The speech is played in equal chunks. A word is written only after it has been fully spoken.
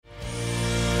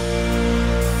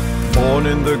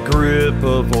Down in the grip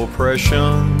of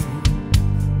oppression,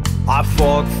 I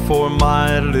fought for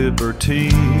my liberty.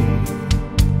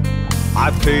 I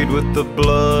paid with the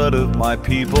blood of my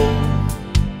people.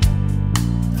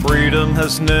 Freedom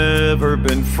has never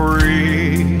been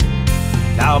free.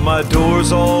 Now my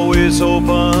door's always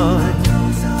open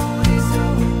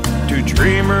to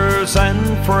dreamers and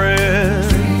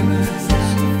friends.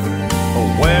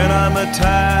 But when I'm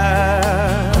attacked,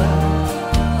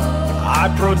 I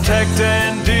protect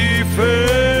and defend,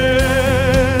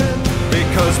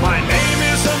 because my name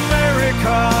is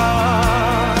America.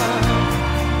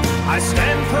 I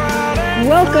stand proud and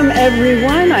welcome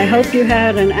everyone. I hope you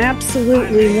had an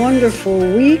absolutely wonderful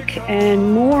week,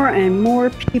 and more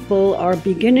people are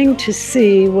beginning to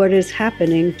see what is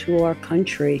happening to our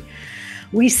country.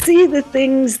 We see the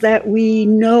things that we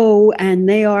know, and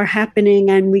they are happening,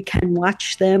 and we can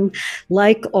watch them,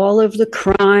 like all of the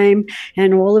crime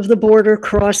and all of the border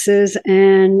crosses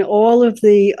and all of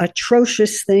the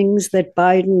atrocious things that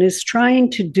Biden is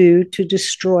trying to do to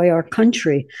destroy our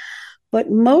country. But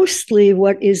mostly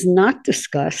what is not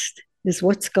discussed is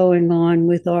what's going on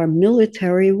with our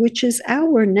military, which is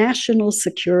our national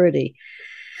security.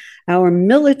 Our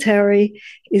military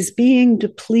is being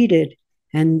depleted.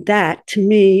 And that, to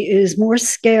me, is more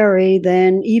scary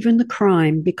than even the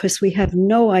crime, because we have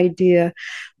no idea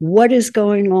what is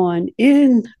going on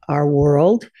in our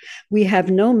world. We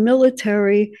have no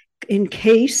military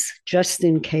just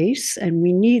in case, and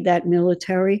we need that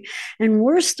military. And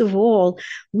worst of all,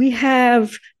 we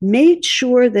have made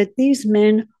sure that these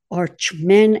men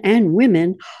and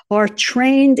women are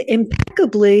trained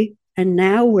impeccably, and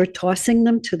now we're tossing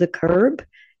them to the curb.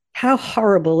 How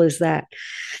horrible is that?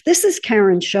 This is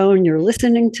Karen Schoen. You're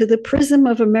listening to the Prism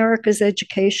of America's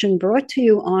Education, brought to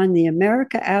you on the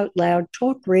America Out Loud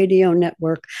Talk Radio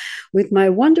Network with my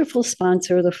wonderful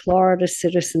sponsor, the Florida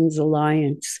Citizens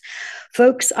Alliance.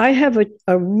 Folks, I have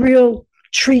a real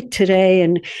treat today,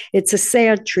 and it's a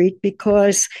sad treat,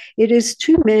 because it is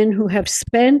two men who have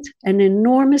spent an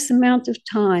enormous amount of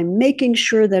time making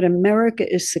sure that America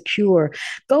is secure,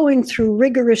 going through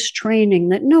rigorous training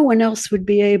that no one else would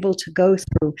be able to go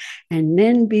through, and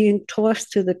then being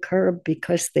tossed to the curb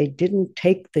because they didn't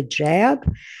take the jab.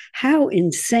 How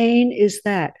insane is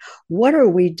that? What are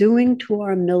we doing to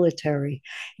our military?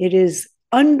 It is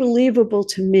unbelievable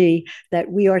to me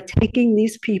that we are taking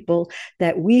these people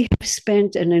that we have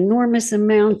spent an enormous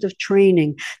amount of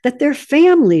training, that their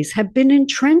families have been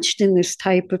entrenched in this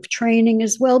type of training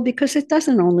as well, because it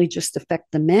doesn't only just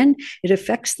affect the men, it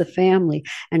affects the family,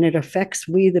 and it affects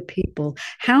we the people.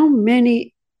 How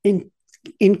many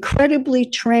incredibly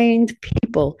trained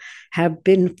people have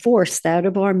been forced out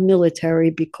of our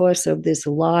military because of this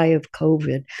lie of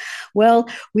COVID? Well,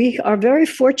 we are very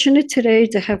fortunate today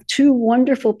to have two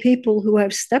wonderful people who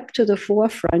have stepped to the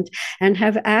forefront and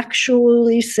have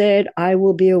actually said, I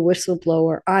will be a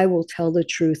whistleblower. I will tell the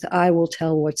truth. I will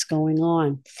tell what's going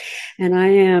on. And I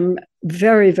am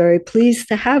very, very pleased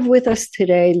to have with us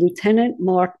today Lieutenant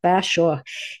Mark Bashaw.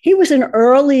 He was an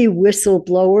early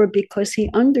whistleblower because he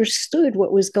understood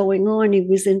what was going on. He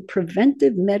was in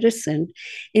preventive medicine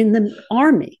in the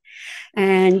Army,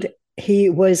 and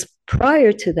he was,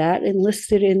 prior to that,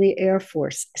 enlisted in the Air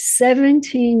Force.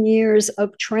 17 years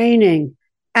of training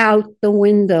out the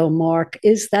window, Mark.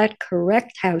 Is that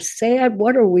correct? How sad.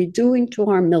 What are we doing to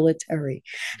our military?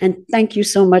 And thank you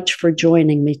so much for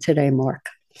joining me today, Mark.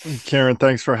 Karen,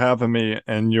 thanks for having me.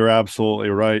 And you're absolutely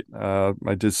right.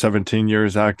 I did 17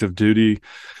 years active duty,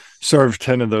 served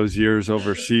 10 of those years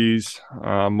overseas,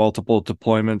 multiple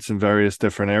deployments in various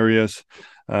different areas,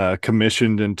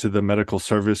 commissioned into the Medical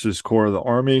Services Corps of the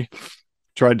Army,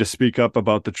 tried to speak up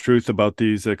about the truth about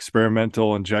these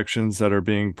experimental injections that are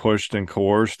being pushed and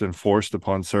coerced and forced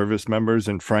upon service members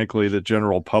and, frankly, the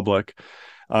general public.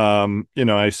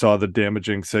 I saw the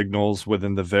damaging signals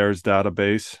within the VAERS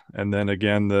database, and then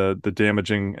again, the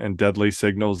damaging and deadly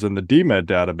signals in the DMED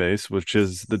database, which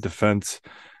is the Defense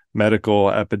Medical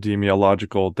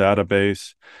Epidemiological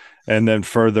Database. And then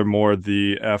furthermore,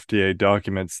 the FDA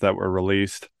documents that were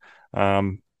released.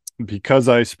 Because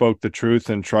I spoke the truth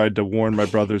and tried to warn my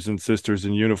brothers and sisters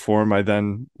in uniform, I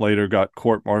then later got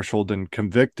court-martialed and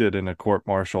convicted in a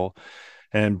court-martial.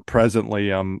 And presently,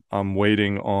 I'm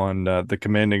waiting on the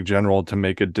commanding general to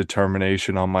make a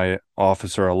determination on my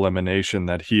officer elimination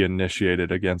that he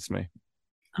initiated against me.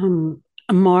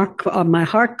 Mark, my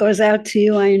heart goes out to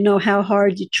you. I know how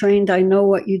hard you trained. I know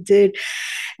what you did.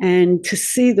 And to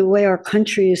see the way our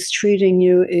country is treating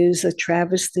you is a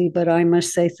travesty, but I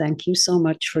must say thank you so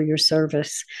much for your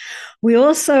service. We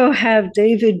also have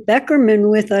David Beckerman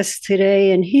with us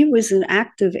today, and he was an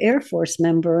active Air Force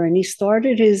member, and he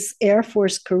started his Air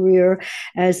Force career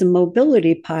as a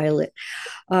mobility pilot.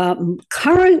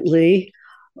 Currently,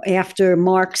 after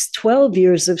Mark's 12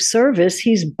 years of service,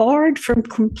 he's barred from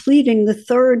completing the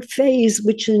third phase,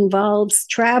 which involves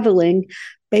traveling,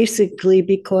 basically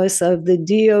because of the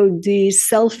DoD's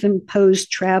self-imposed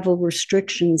travel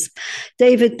restrictions.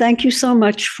 David, thank you so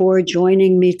much for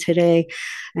joining me today.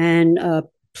 And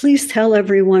please tell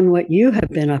everyone what you have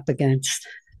been up against.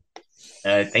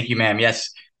 Thank you, ma'am.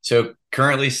 Yes. So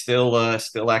currently still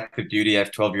active duty. I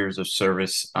have 12 years of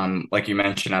service. Like you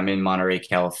mentioned, I'm in Monterey,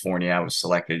 California. I was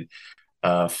selected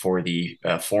for the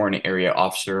Foreign Area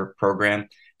Officer program.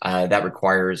 That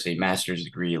requires a master's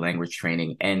degree, language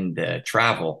training, and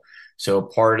travel. So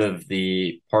part of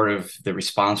the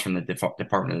response from the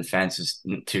Department of Defense is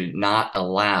to not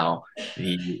allow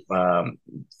the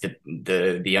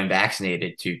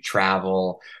unvaccinated to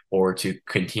travel or to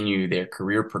continue their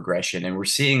career progression, and we're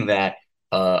seeing that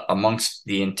amongst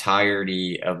the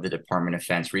entirety of the Department of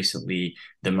Defense. Recently,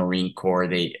 the Marine Corps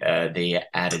they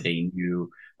added a new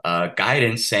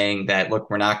guidance saying that, look,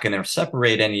 we're not going to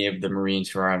separate any of the Marines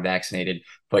who are unvaccinated,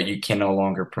 but you can no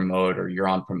longer promote, or you're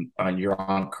on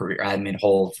career admin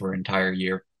hold for an entire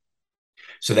year.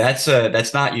 So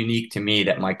that's not unique to me,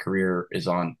 that my career is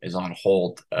on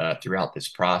hold throughout this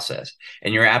process.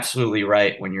 And you're absolutely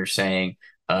right when you're saying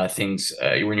things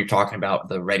when you're talking about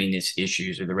the readiness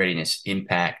issues or the readiness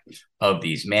impact of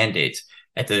these mandates.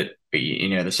 The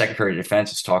Secretary of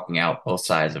Defense is talking out both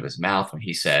sides of his mouth when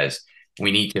he says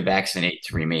we need to vaccinate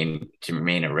to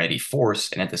remain a ready force,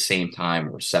 and at the same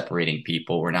time we're separating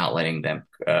people. We're not letting them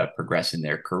progress in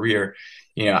their career.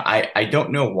 I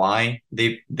don't know why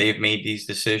they've made these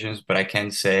decisions, but I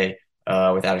can say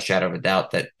without a shadow of a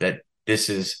doubt that this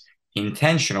is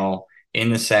intentional,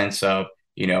 in the sense of,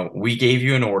 we gave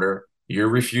you an order, you're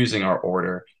refusing our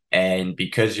order, and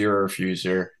because you're a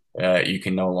refuser, you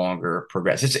can no longer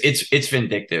progress. It's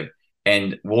vindictive,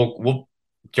 and we'll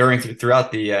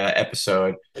throughout the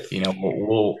episode,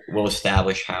 we'll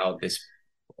establish how this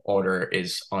order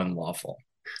is unlawful.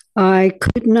 I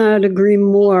could not agree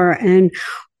more. And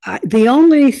the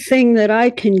only thing that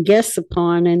I can guess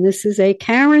upon, and this is a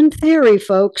Karen theory,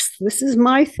 folks, this is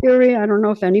my theory. I don't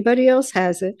know if anybody else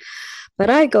has it, but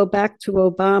I go back to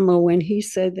Obama when he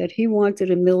said that he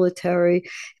wanted a military,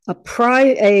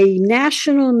 a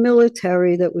national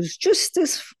military that was just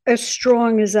as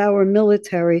strong as our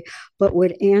military, but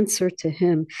would answer to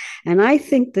him. And I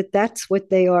think that that's what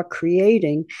they are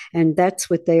creating, and that's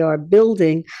what they are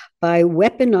building by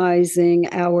weaponizing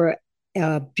our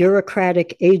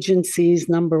bureaucratic agencies,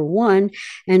 number one,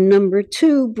 and number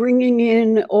two, bringing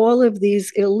in all of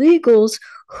these illegals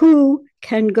who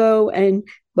can go and,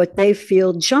 what they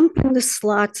feel, jump in the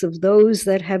slots of those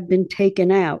that have been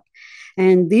taken out.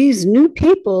 And these new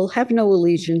people have no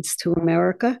allegiance to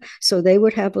America, so they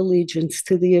would have allegiance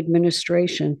to the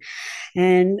administration.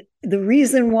 And the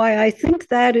reason why I think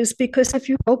that is because if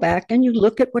you go back and you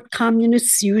look at what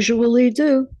communists usually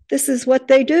do, this is what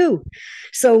they do.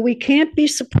 So we can't be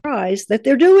surprised that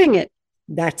they're doing it.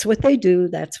 That's what they do.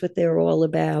 That's what they're all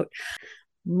about.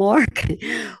 Mark,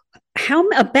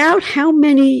 how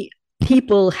many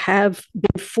people have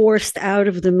been forced out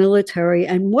of the military,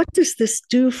 and what does this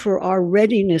do for our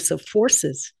readiness of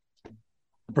forces?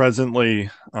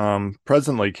 Presently,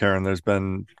 Karen, there's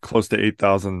been close to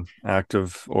 8,000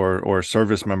 active or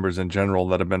service members in general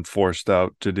that have been forced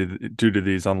out due to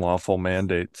these unlawful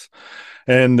mandates.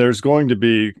 And there's going to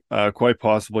be quite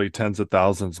possibly tens of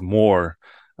thousands more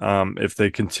if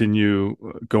they continue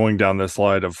going down this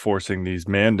line of forcing these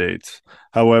mandates.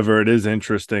 However, it is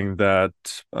interesting that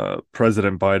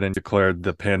President Biden declared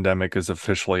the pandemic is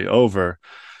officially over.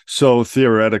 So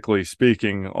theoretically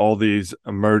speaking, all these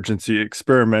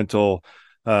experimental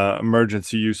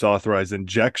emergency use authorized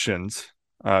injections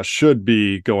should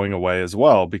be going away as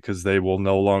well, because they will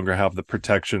no longer have the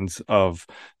protections of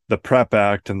the PrEP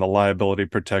Act and the liability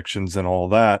protections and all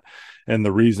that. And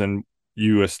the reason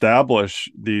you establish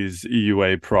these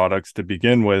EUA products to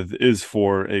begin with is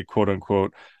for a quote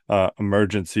unquote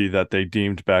emergency that they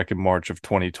deemed back in March of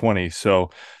 2020. So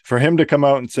for him to come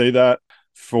out and say that,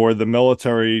 for the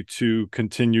military to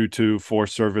continue to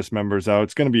force service members out,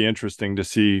 it's going to be interesting to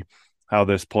see how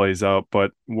this plays out.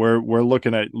 But we're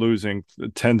looking at losing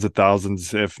tens of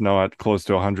thousands, if not close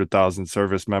to 100,000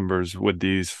 service members with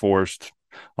these forced,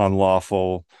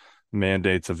 unlawful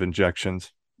mandates of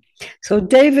injections. So,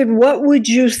 David, what would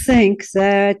you think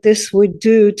that this would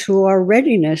do to our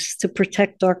readiness to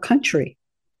protect our country?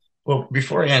 Well,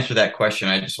 before I answer that question,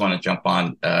 I just want to jump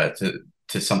on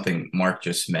to something Mark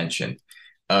just mentioned.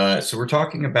 So we're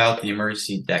talking about the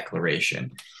emergency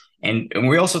declaration, and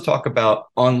we also talk about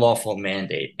unlawful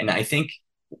mandate. And I think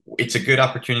it's a good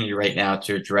opportunity right now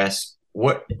to address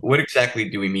what exactly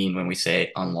do we mean when we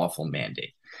say unlawful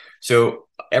mandate. So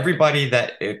everybody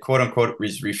that quote unquote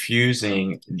is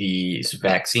refusing these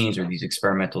vaccines or these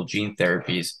experimental gene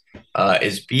therapies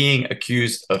is being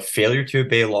accused of failure to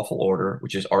obey a lawful order,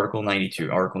 which is Article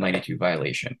 92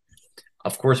 violation.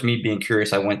 Of course, me being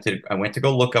curious, I went to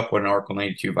go look up what an Article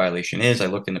 92 violation is. I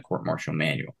looked in the court martial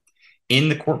manual. In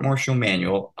the court martial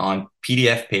manual on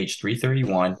PDF page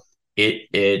 331,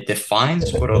 it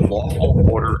defines what a lawful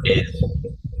order is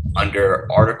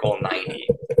under Article 90.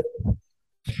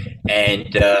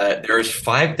 And there's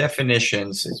 5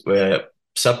 definitions.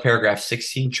 Subparagraph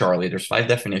 16, Charlie. There's 5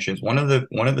 definitions. One of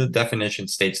the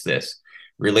definitions states this: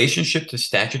 relationship to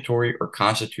statutory or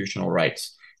constitutional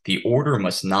rights. The order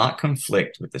must not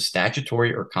conflict with the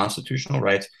statutory or constitutional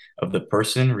rights of the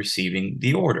person receiving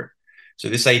the order. So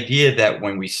this idea that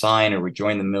when we sign or we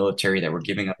join the military that we're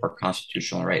giving up our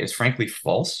constitutional right is frankly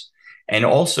false. And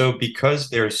also because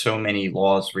there are so many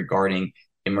laws regarding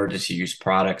emergency use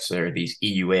products, or these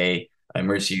EUA,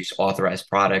 emergency use authorized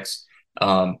products,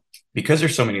 because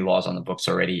there's so many laws on the books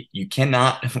already, you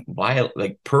cannot violate,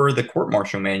 like per the court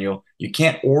martial manual, you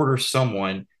can't order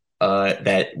someone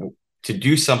to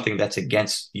do something that's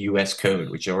against U.S.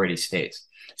 code, which already states.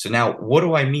 So now, what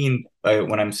do I mean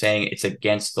when I'm saying it's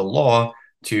against the law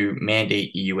to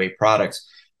mandate EUA products?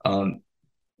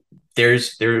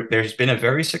 There's been a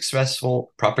very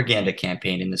successful propaganda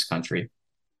campaign in this country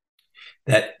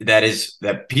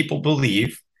that people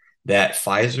believe that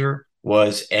Pfizer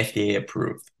was FDA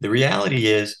approved. The reality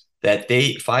is that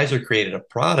Pfizer created a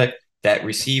product that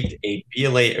received a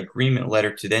BLA agreement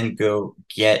letter to then go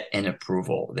get an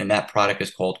approval. And that product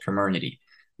is called Comirnaty.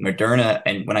 Moderna,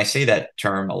 and when I say that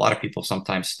term, a lot of people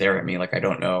sometimes stare at me like I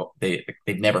don't know. They've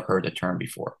never heard the term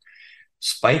before.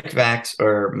 Spikevax,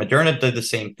 or Moderna, did the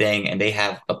same thing, and they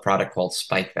have a product called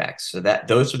Spikevax. So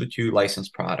those are the 2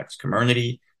 licensed products,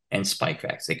 Comirnaty and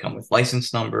Spikevax. They come with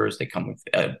license numbers. They come with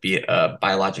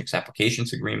biologics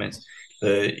applications agreements.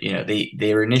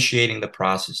 They're initiating the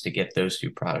process to get those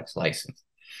 2 products licensed.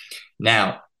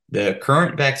 Now, the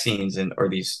current vaccines or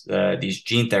these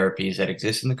gene therapies that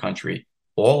exist in the country,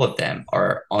 all of them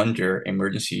are under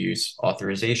emergency use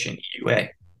authorization, EUA.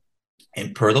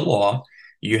 And per the law,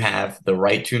 you have the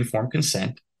right to informed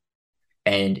consent,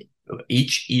 and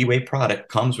each EUA product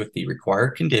comes with the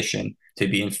required condition to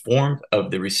be informed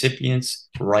of the recipient's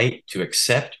right to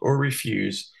accept or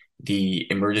refuse the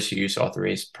emergency use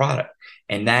authorized product.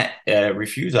 And that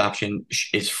refuse option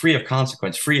is free of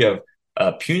consequence, free of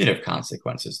punitive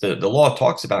consequences. The law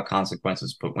talks about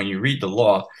consequences, but when you read the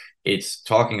law, it's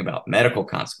talking about medical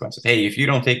consequences. Hey, if you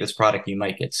don't take this product, you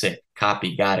might get sick.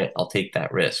 Copy, got it. I'll take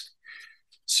that risk.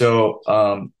 So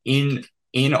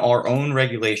in our own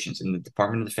regulations, in the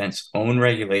Department of Defense own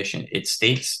regulation, it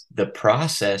states the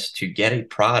process to get an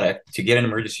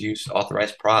emergency use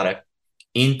authorized product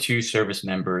into service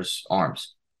members'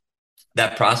 arms.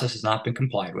 That process has not been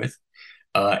complied with.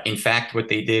 In fact, what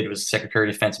they did was the Secretary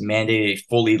of Defense mandated a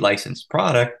fully licensed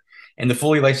product, and the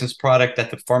fully licensed product that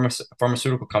the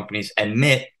pharmaceutical companies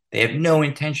admit they have no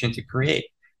intention to create.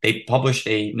 They published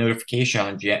a notification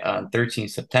on 13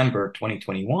 September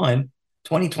 2021.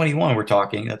 2021, we're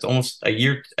talking, that's almost a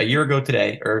year ago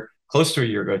today, or close to a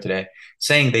year ago today,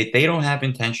 saying that they don't have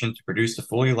intention to produce the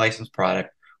fully licensed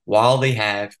product while they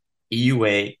have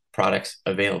EUA products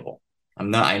available.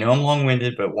 I know I'm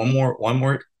long-winded, but one more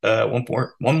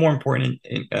important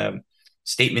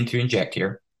statement to inject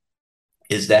here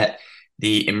is that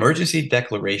the emergency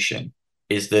declaration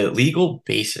is the legal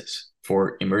basis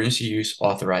for emergency use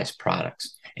authorized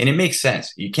products. And it makes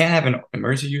sense. You can't have an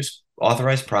emergency use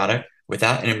authorized product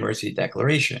without an emergency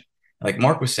declaration. Like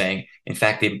Mark was saying, in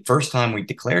fact, the first time we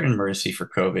declared an emergency for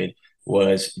COVID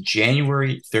was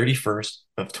January 31st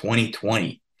of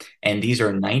 2020. And these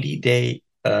are 90-day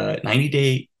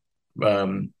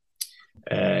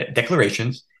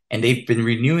declarations. And they've been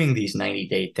renewing these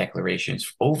 90-day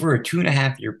declarations over a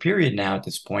 2.5-year period now at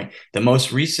this point. The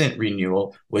most recent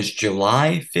renewal was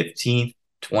July 15th,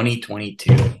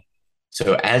 2022.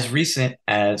 So as recent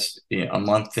as a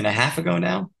month and a half ago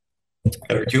now,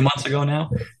 or 2 months ago now,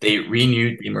 they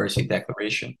renewed the emergency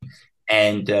declaration.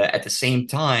 And at the same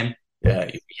time,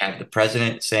 We have the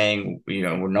president saying,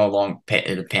 we're no longer,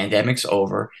 the pandemic's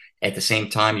over. At the same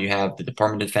time, you have the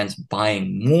Department of Defense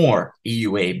buying more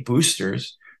EUA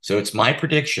boosters. So it's my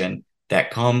prediction that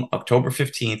come October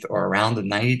 15th or around the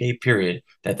 90-day period,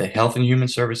 that the Health and Human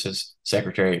Services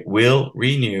Secretary will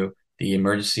renew the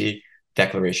emergency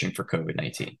declaration for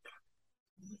COVID-19.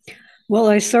 Well,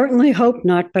 I certainly hope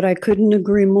not, but I couldn't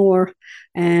agree more.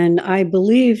 And I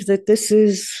believe that this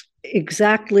is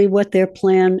exactly what their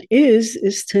plan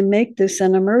is to make this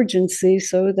an emergency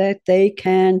so that they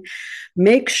can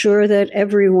make sure that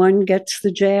everyone gets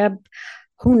the jab.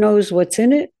 Who knows what's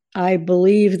in it? I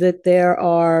believe that there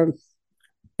are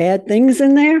bad things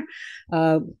in there,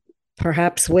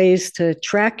 perhaps ways to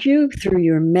track you through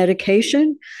your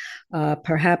medication,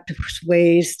 perhaps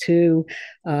ways to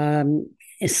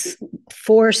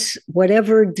force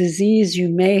whatever disease you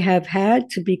may have had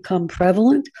to become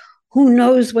prevalent. Who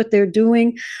knows what they're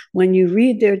doing? When you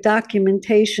read their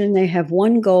documentation, they have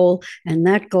one goal, and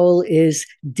that goal is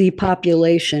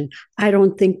depopulation. I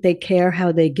don't think they care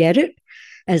how they get it,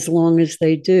 as long as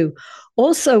they do.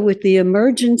 Also, with the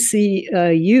emergency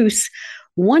use,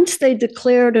 once they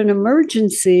declared an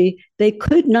emergency, they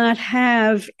could not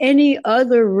have any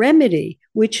other remedy,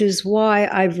 which is why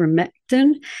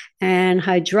ivermectin and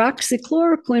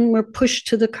hydroxychloroquine were pushed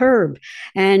to the curb,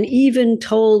 and even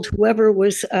told whoever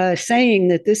was saying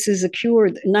that this is a cure,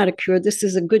 not a cure, this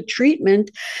is a good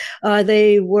treatment,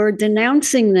 they were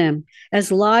denouncing them as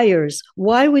liars.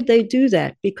 Why would they do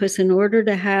that? Because in order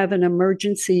to have an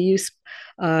emergency use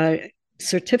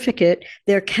certificate,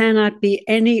 there cannot be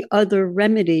any other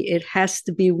remedy. It has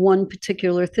to be one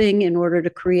particular thing in order to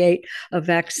create a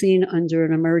vaccine under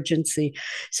an emergency.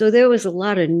 So there was a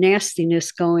lot of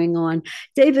nastiness going on.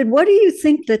 David, what do you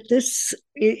think that this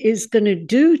is going to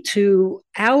do to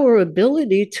our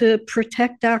ability to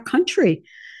protect our country,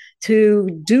 to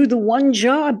do the one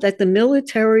job that the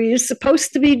military is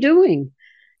supposed to be doing?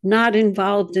 Not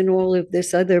involved in all of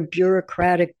this other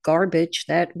bureaucratic garbage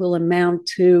that will amount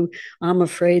to, I'm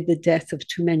afraid, the death of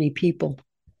too many people.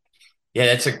 Yeah,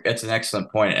 that's an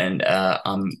excellent point, and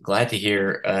I'm glad to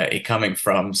hear it coming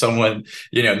from someone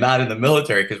not in the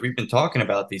military, because we've been talking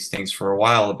about these things for a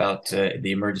while about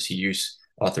the emergency use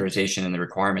authorization and the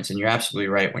requirements. And you're absolutely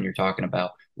right when you're talking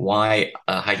about why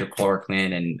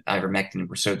hydrochloroquine and ivermectin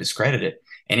were so discredited.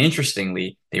 And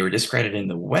interestingly, they were discredited in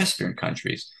the Western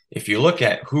countries. If you look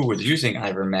at who was using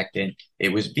ivermectin,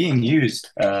 it was being used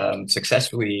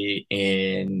successfully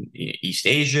in East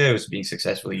Asia. It was being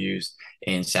successfully used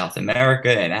in South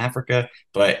America and Africa.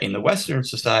 But in the Western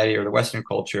society or the Western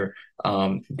culture,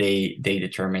 they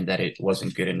determined that it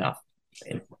wasn't good enough,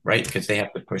 right? Because they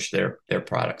have to push their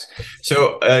products.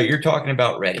 So you're talking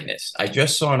about readiness. I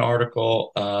just saw an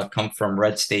article come from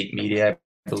Red State Media,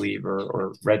 I believe,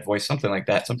 or Red Voice, something like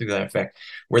that, something to that effect,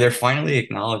 where they're finally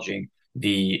acknowledging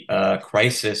the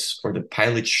crisis or the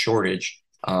pilot shortage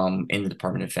in the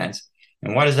Department of Defense.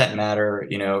 And why does that matter?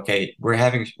 Okay,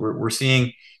 we're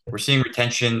seeing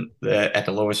retention at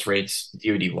the lowest rates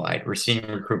DoD wide. We're seeing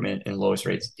recruitment in lowest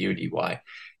rates DoD wide.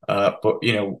 But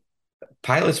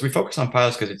pilots, we focus on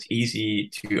pilots because it's easy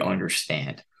to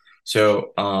understand.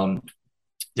 So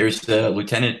there's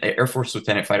the Air Force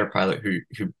lieutenant fighter pilot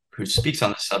who speaks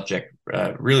on the subject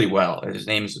really well. His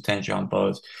name is Lieutenant John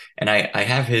Bowes, and I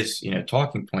have his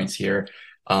talking points here.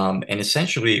 And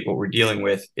essentially, what we're dealing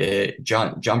with,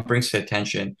 John brings to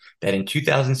attention that in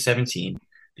 2017,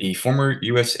 the former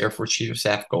U.S. Air Force Chief of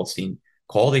Staff Goldstein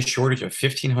called a shortage of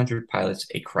 1,500 pilots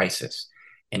a crisis.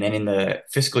 And then in the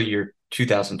fiscal year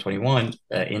 2021,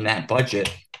 in that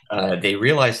budget, they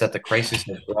realized that the crisis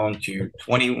has grown to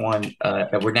 21,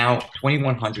 that we're now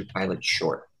 2,100 pilots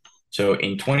short. So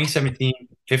in 2017,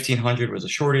 1,500 was a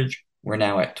shortage. We're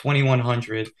now at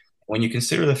 2,100. When you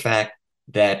consider the fact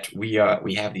that we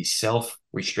have these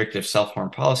self-restrictive,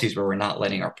 self-harm policies where we're not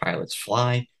letting our pilots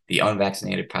fly, the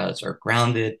unvaccinated pilots are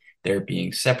grounded, they're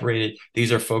being separated.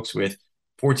 These are folks with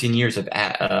 14 years of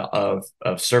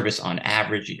service on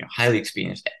average, highly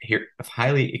experienced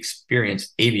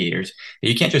aviators that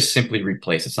you can't just simply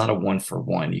replace. It's not a one for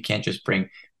one. You can't just bring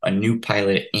a new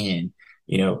pilot in.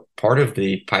 Part of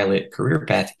the pilot career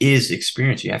path is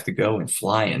experience. You have to go and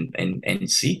fly and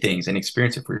see things and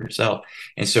experience it for yourself.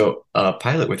 And so a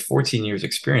pilot with 14 years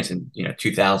experience and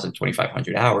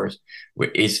 2,500 hours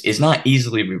is not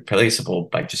easily replaceable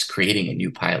by just creating a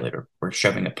new pilot or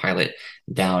shoving a pilot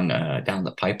down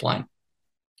the pipeline.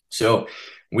 So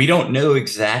we don't know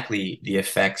exactly the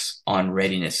effects on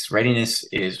readiness. Readiness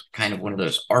is kind of one of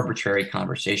those arbitrary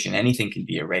conversation. Anything can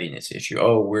be a readiness issue.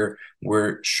 Oh,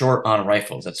 we're short on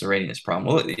rifles. That's a readiness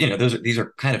problem. Well, these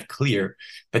are kind of clear,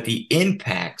 but the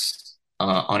impacts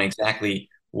on exactly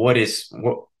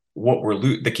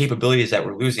the capabilities that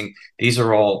we're losing. These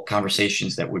are all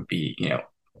conversations that would be,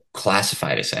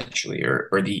 classified essentially,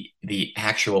 or the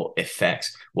actual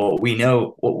effects. What we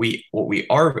know, what we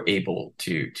are able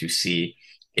to see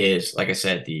is, like I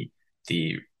said,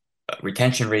 the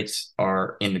retention rates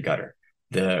are in the gutter.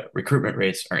 The recruitment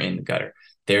rates are in the gutter.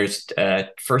 There's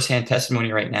firsthand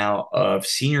testimony right now of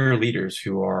senior leaders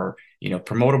who are,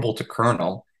 promotable to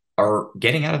colonel, are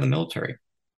getting out of the military.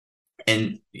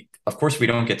 And of course, we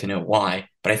don't get to know why,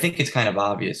 but I think it's kind of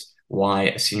obvious why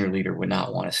a senior leader would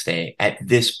not want to stay at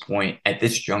this point, at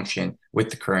this junction with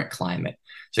the current climate.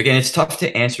 So again, it's tough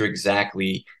to answer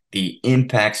exactly the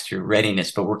impacts to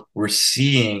readiness, but we're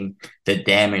seeing the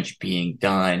damage being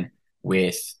done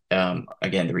with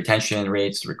again, the retention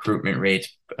rates, the recruitment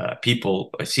rates,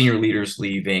 senior leaders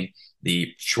leaving,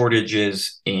 the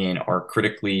shortages in our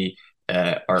critically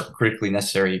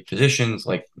necessary positions,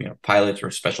 like pilots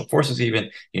or special forces. Even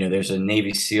there's a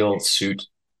Navy SEAL suit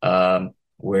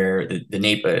where the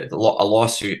Navy a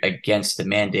lawsuit against the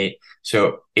mandate.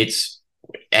 So it's,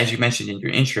 as you mentioned in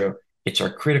your intro, it's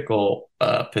our critical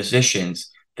positions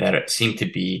that seem to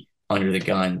be under the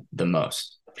gun the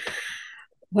most.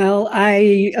 Well,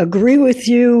 I agree with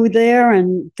you there,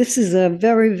 and this is a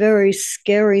very, very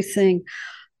scary thing.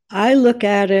 I look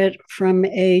at it from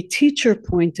a teacher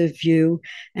point of view,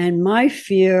 and my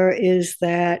fear is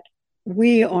that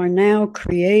we are now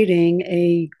creating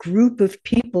a group of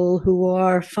people who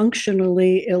are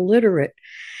functionally illiterate.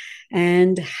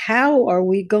 And how are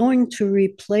we going to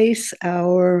replace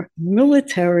our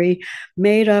military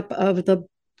made up of the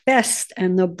best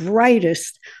and the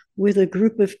brightest with a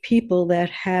group of people that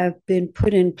have been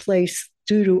put in place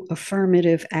due to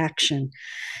affirmative action?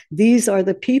 These are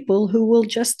the people who will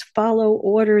just follow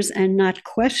orders and not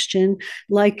question,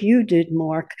 like you did,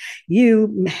 Mark.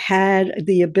 You had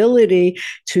the ability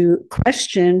to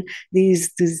question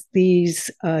these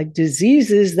diseases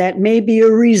that may be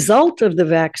a result of the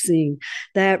vaccine,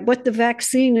 that what the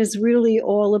vaccine is really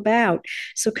all about.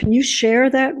 So can you share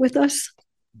that with us?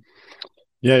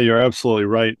 Yeah, you're absolutely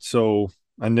right. So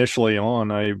initially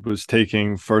on, I was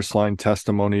taking first line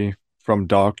testimony from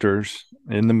doctors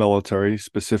in the military,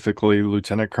 specifically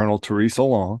Lieutenant Colonel Teresa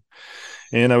Long.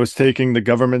 And I was taking the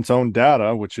government's own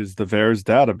data, which is the VAERS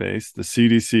database, the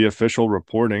CDC official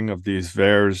reporting of these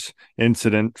VAERS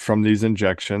incident from these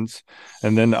injections,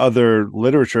 and then other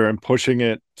literature, and pushing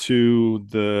it to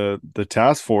the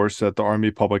task force at the Army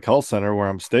Public Health Center where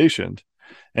I'm stationed,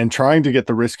 and trying to get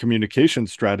the risk communication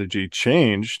strategy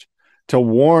changed to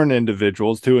warn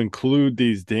individuals to include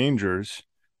these dangers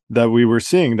that we were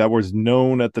seeing, that was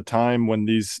known at the time when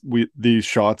these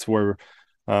shots were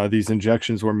these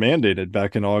injections were mandated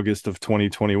back in August of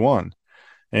 2021.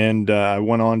 And I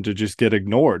went on to just get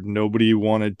ignored. Nobody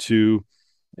wanted to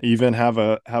even have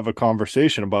a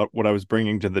conversation about what I was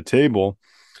bringing to the table.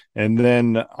 And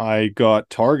then I got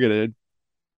targeted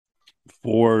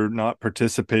for not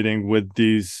participating with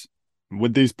these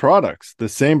products, the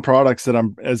same products that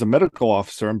I'm, as a medical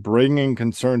officer, I'm bringing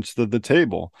concerns to the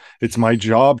table. It's my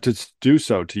job to do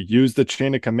so, to use the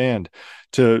chain of command,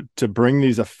 to bring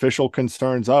these official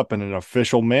concerns up in an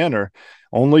official manner,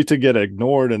 only to get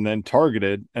ignored and then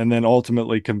targeted and then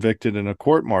ultimately convicted in a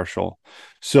court martial.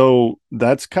 So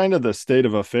that's kind of the state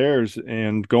of affairs.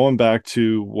 And going back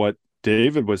to what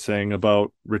David was saying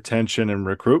about retention and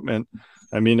recruitment,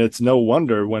 I mean, it's no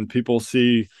wonder when people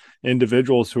see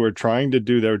individuals who are trying to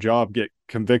do their job get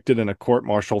convicted in a court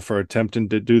martial for attempting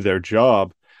to do their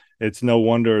job. It's no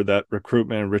wonder that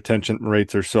recruitment and retention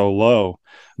rates are so low.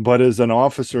 But as an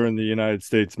officer in the United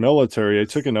States military, I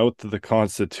took an oath to the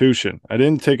Constitution. I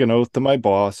didn't take an oath to my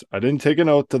boss. I didn't take an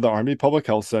oath to the Army Public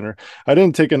Health Center. I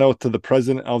didn't take an oath to the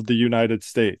President of the United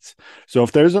States. So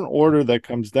if there's an order that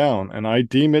comes down and I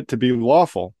deem it to be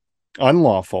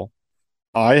unlawful,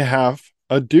 I have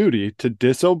a duty to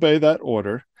disobey that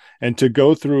order and to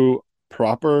go through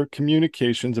proper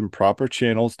communications and proper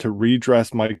channels to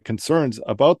redress my concerns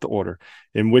about the order,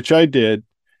 in which I did,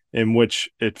 in which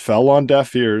it fell on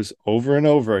deaf ears over and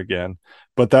over again.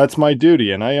 But that's my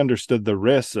duty, and I understood the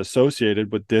risks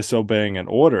associated with disobeying an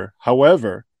order.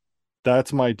 However,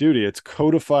 that's my duty. It's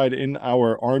codified in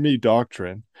our Army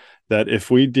doctrine that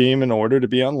if we deem an order to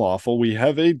be unlawful, we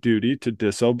have a duty to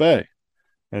disobey.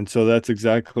 And so that's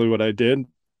exactly what I did.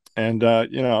 And,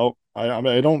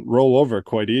 I don't roll over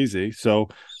quite easy. So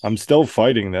I'm still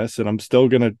fighting this, and I'm still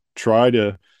going to try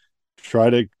to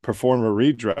perform a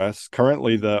redress.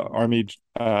 Currently, the Army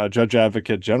Judge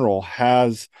Advocate General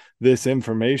has this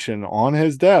information on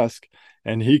his desk,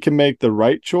 and he can make the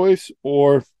right choice,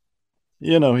 or,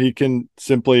 he can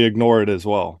simply ignore it as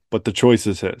well. But the choice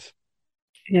is his.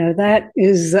 Yeah, that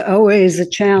is always a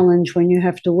challenge when you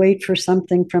have to wait for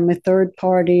something from a third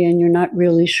party and you're not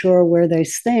really sure where they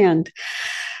stand.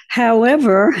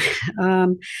 However,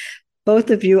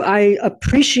 both of you, I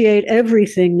appreciate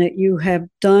everything that you have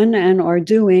done and are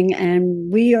doing,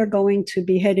 and we are going to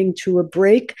be heading to a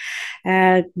break.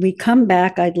 We come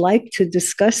back, I'd like to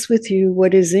discuss with you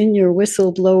what is in your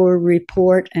whistleblower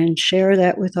report and share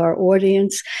that with our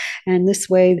audience. And this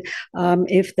way,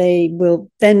 if they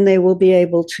will, then they will be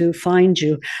able to find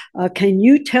you. Can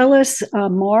you tell us,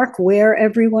 Mark, where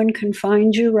everyone can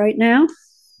find you right now?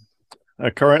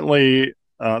 Currently,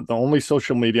 the only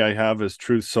social media I have is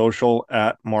Truth Social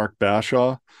at Mark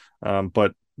Bashaw,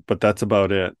 but that's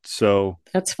about it. So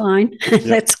that's fine. Yep.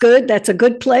 That's good. That's a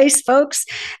good place, folks.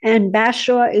 And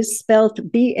Bashaw is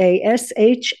spelled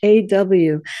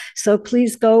Bashaw. So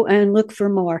please go and look for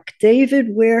Mark.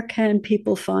 David, where can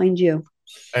people find you?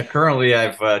 Currently,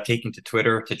 I've taken to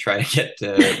Twitter to try to get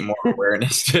more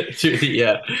awareness to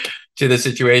the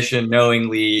situation.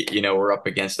 Knowingly, we're up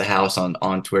against the house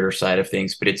on Twitter side of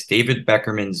things, but it's David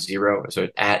Beckerman 0, so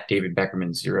at David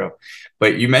Beckerman 0.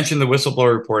 But you mentioned the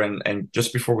whistleblower report, and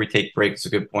just before we take break, it's a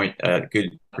good point,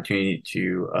 good opportunity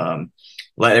to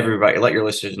let your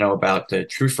listeners know about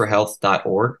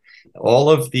truthforhealth.org. All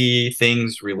of the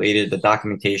things related, the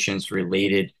documentations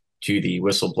related to the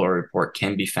whistleblower report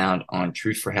can be found on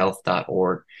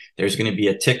truthforhealth.org. There's going to be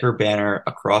a ticker banner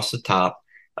across the top.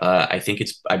 I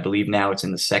believe now it's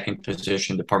in the second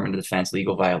position, Department of Defense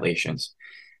legal violations.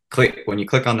 When you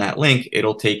click on that link,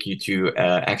 it'll take you to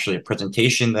actually a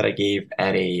presentation that I gave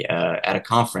at a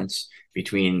conference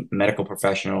between medical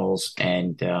professionals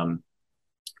and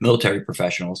military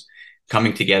professionals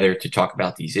coming together to talk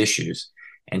about these issues.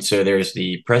 And so there's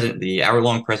the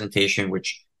hour-long presentation,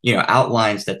 which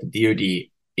outlines that the DoD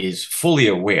is fully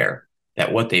aware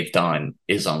that what they've done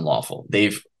is unlawful.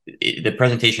 The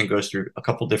presentation goes through a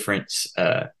couple different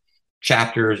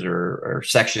chapters or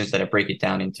sections that break it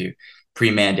down into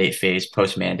pre-mandate phase,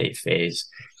 post-mandate phase,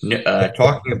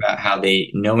 talking about how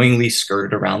they knowingly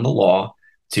skirted around the law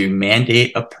to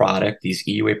mandate a product, these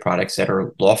EUA products that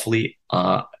are lawfully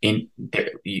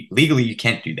legally you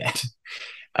can't do that.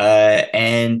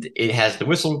 And it has the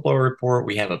whistleblower report.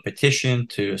 We have a petition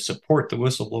to support the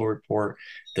whistleblower report,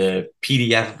 the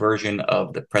PDF version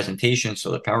of the presentation,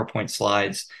 so the PowerPoint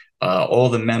slides, all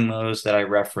the memos that I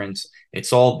reference.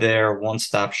 It's all there,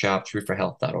 one-stop shop,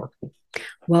 truthforhealth.org.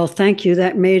 Well, thank you.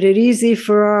 That made it easy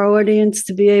for our audience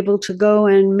to be able to go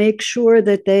and make sure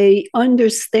that they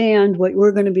understand what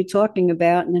we're going to be talking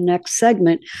about in the next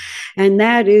segment. And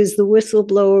that is the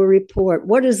whistleblower report.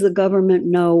 What does the government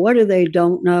know? What do they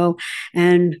don't know?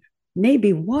 And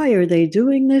maybe why are they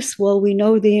doing this? Well, we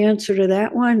know the answer to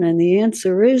that one. And the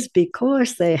answer is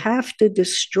because they have to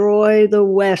destroy the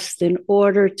West in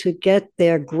order to get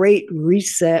their great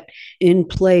reset in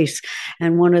place.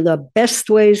 And one of the best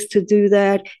ways to do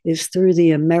that is through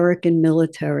the American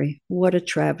military. What a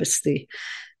travesty.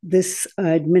 This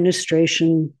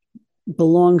administration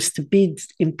belongs to be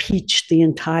impeached, the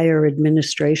entire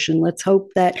administration. Let's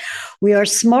hope that we are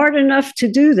smart enough to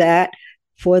do that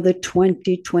for the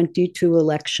 2022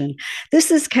 election. This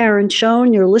is Karen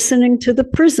Schoen. You're listening to the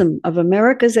Prism of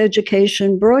America's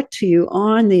Education, brought to you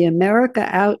on the America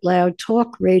Out Loud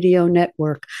Talk Radio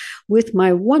Network with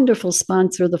my wonderful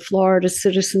sponsor, the Florida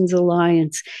Citizens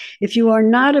Alliance. If you are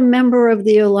not a member of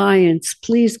the Alliance,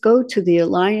 please go to the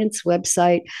Alliance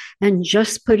website and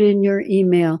just put in your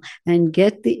email and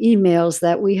get the emails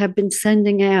that we have been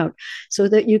sending out so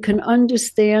that you can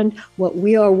understand what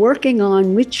we are working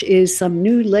on, which is some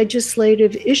new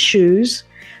legislative issues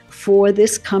for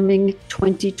this coming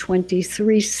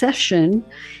 2023 session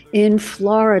in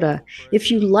Florida.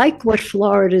 If you like what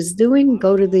Florida is doing,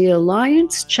 go to the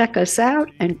Alliance, check us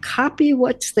out, and copy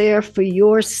what's there for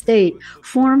your state.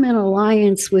 Form an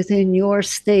alliance within your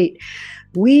state.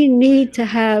 We need to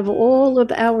have all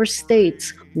of our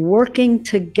states working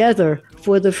together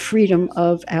for the freedom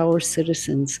of our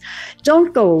citizens.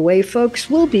 Don't go away, folks.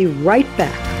 We'll be right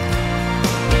back.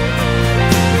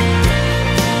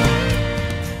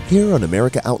 Here on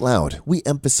America Out Loud, we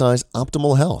emphasize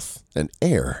optimal health, and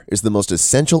air is the most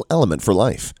essential element for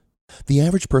life. The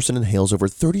average person inhales over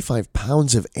 35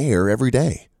 pounds of air every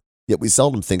day, yet we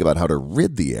seldom think about how to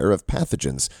rid the air of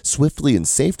pathogens swiftly and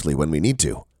safely when we need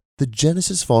to. The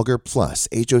Genesis Fogger Plus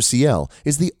HOCl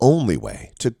is the only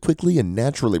way to quickly and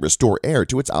naturally restore air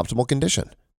to its optimal condition.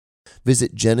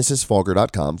 Visit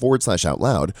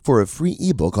genesisfogger.com/outloud for a free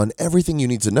ebook on everything you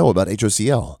need to know about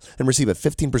HOCl and receive a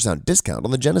 15% discount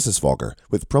on the Genesis Fogger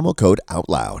with promo code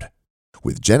OUTLOUD.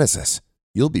 With Genesis,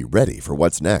 you'll be ready for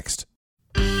what's next.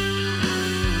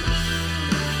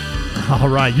 All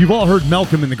right, you've all heard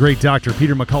Malcolm and the great Dr.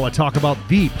 Peter McCullough talk about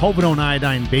the povidone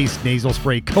iodine-based nasal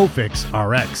spray Cofix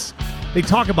RX. They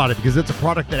talk about it because it's a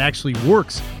product that actually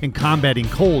works in combating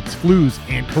colds, flus,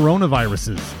 and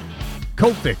coronaviruses.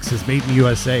 Cofix is made in the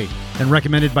USA and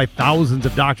recommended by thousands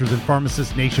of doctors and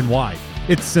pharmacists nationwide.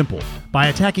 It's simple. By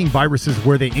attacking viruses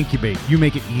where they incubate, you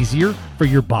make it easier for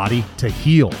your body to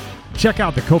heal. Check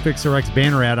out the Cofix RX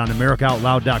banner ad on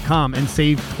AmericaOutloud.com and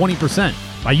save 20%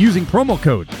 by using promo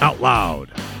code OUTLOUD.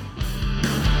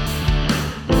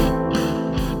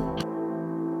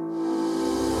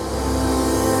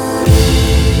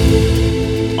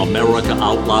 America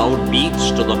Out Loud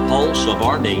beats to the pulse of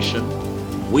our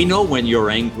nation. We know when you're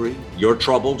angry, you're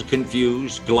troubled,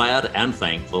 confused, glad, and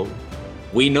thankful.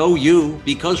 We know you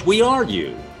because we are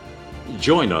you.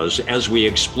 Join us as we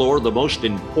explore the most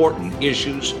important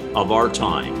issues of our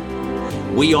time.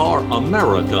 We are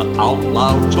America Out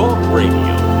Loud Talk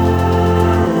Radio.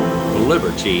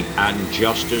 Liberty and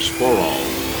justice for all.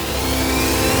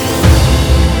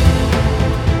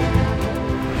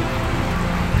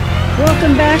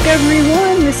 Welcome back,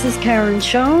 everyone. This is Karen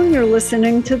Schoen. You're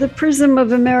listening to the Prism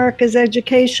of America's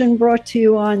Education, brought to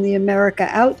you on the America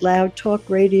Out Loud Talk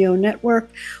Radio Network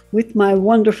with my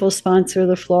wonderful sponsor,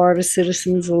 the Florida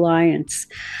Citizens Alliance.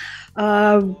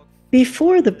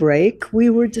 Before the break, we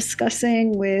were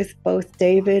discussing with both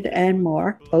David and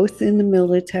Mark, both in the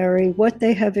military, what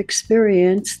they have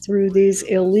experienced through these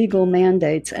illegal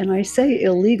mandates. And I say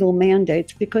illegal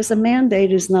mandates because a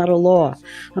mandate is not a law.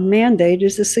 A mandate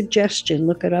is a suggestion.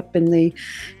 Look it up in the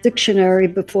dictionary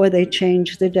before they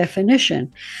change the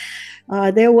definition.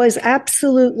 There was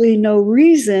absolutely no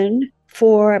reason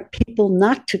for people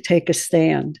not to take a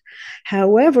stand.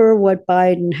 However, what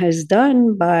Biden has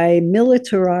done by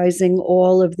militarizing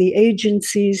all of the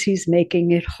agencies, he's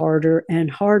making it harder and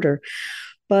harder.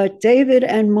 But David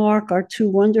and Mark are two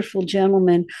wonderful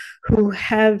gentlemen who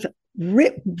have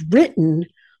written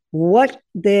what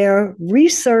their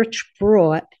research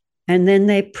brought, and then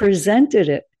they presented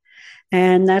it.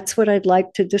 And that's what I'd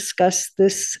like to discuss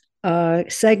this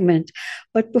segment.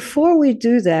 But before we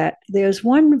do that, there's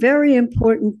one very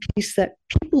important piece that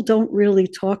people don't really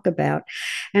talk about,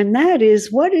 and that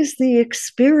is, what is the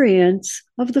experience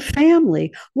of the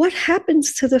family? What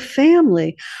happens to the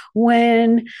family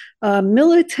when a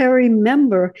military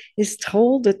member is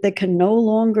told that they can no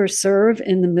longer serve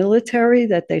in the military,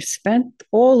 that they spent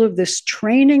all of this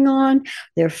training on,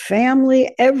 their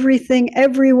family, everything,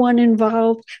 everyone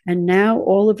involved, and now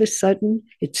all of a sudden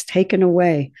it's taken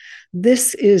away?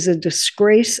 This is a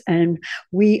disgrace, and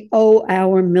we owe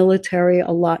our military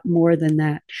a lot more than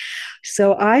that.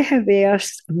 So I have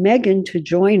asked Megan to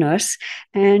join us.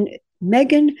 And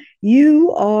Megan,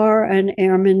 you are an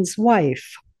airman's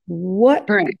wife. What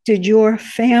did your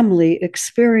family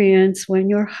experience when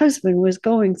your husband was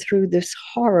going through this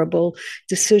horrible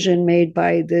decision made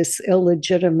by this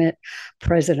illegitimate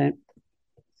president?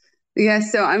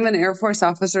 Yes, so I'm an Air Force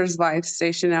officer's wife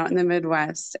stationed out in the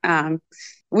Midwest.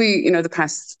 The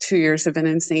past 2 years have been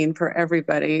insane for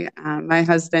everybody. My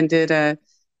husband did a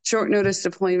short notice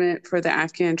deployment for the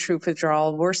Afghan troop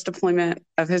withdrawal, worst deployment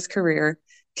of his career,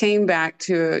 came back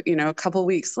to, a couple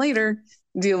weeks later,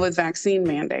 deal with vaccine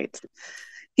mandates.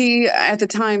 He, at the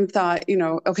time, thought,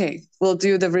 okay, we'll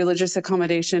do the religious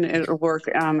accommodation, it'll work.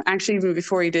 Actually, even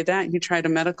before he did that, he tried a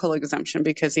medical exemption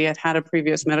because he had a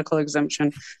previous medical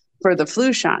exemption for the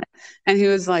flu shot. And he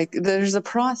was like, there's a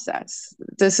process.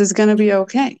 This is going to be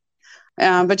okay.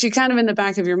 But you kind of in the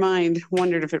back of your mind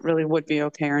wondered if it really would be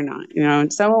okay or not,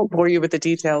 and so I won't bore you with the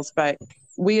details, but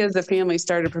we as a family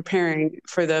started preparing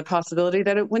for the possibility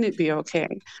that it wouldn't be okay,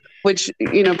 which,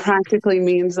 practically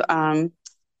means,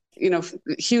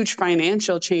 huge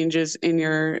financial changes in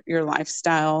your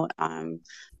lifestyle,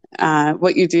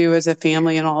 what you do as a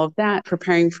family and all of that,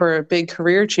 preparing for a big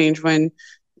career change when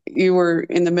you were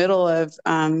in the middle of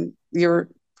your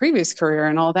previous career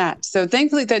and all that. So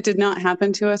thankfully that did not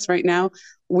happen to us right now.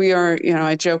 We are,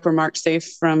 I joke, we're marked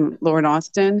safe from Lord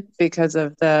Austin because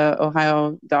of the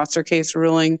Ohio Dosser case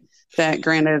ruling that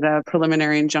granted a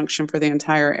preliminary injunction for the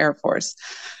entire Air Force.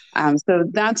 So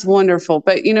that's wonderful.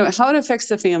 But, how it affects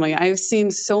the family, I've seen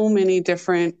so many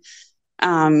different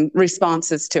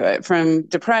responses to it, from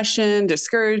depression,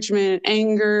 discouragement,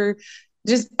 anger,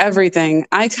 just everything.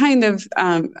 I kind of,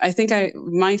 I think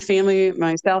my family,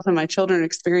 myself and my children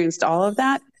experienced all of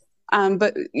that.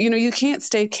 But, you can't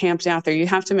stay camped out there. You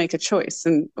have to make a choice.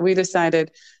 And we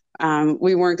decided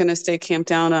we weren't going to stay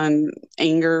camped out on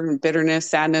anger, bitterness,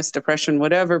 sadness, depression,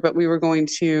 whatever, but we were going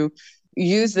to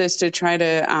use this to try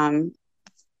to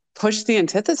push the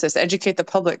antithesis, educate the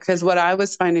public, because what I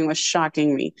was finding was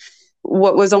shocking me.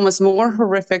 what was almost more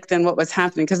horrific than what was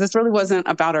happening, because this really wasn't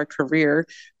about our career.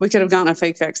 We could have gotten a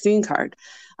fake vaccine card.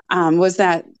 Was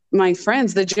that my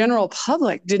friends, the general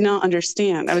public, did not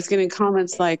understand. I was getting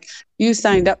comments like, you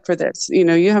signed up for this,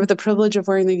 you have the privilege of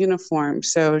wearing the uniform,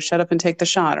 so shut up and take the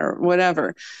shot, or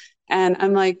whatever. And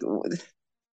I'm like,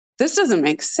 this doesn't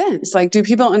make sense. Like, do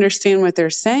people understand what they're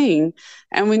saying?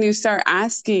 And when you start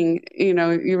asking,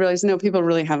 you realize, no, people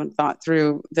really haven't thought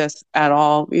through this at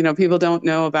all. People don't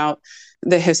know about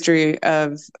the history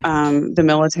of the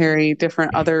military,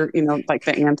 different other, like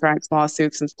the anthrax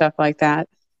lawsuits and stuff like that.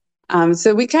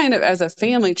 So we kind of, as a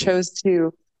family, chose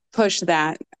to push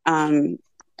that and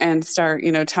start,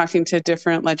 talking to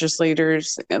different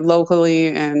legislators locally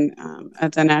and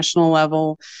at the national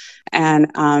level,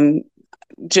 and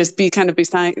just be kind of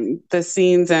behind the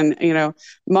scenes. And,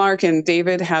 Mark and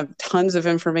David have tons of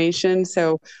information.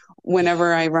 So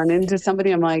whenever I run into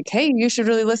somebody, I'm like, hey, you should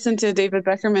really listen to David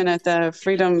Beckerman at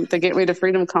the Gateway to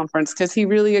Freedom conference, because he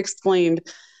really explained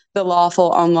the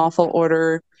lawful, unlawful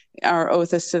order, our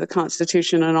oath is to the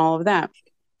Constitution, and all of that.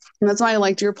 And that's why I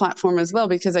liked your platform as well,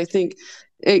 because I think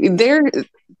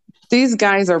these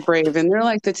guys are brave, and they're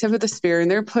like the tip of the spear,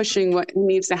 and they're pushing what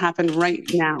needs to happen right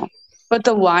now. But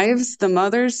the wives, the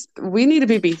mothers, we need to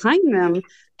be behind them,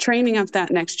 training up that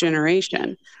next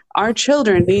generation. Our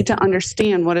children need to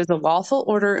understand what is a lawful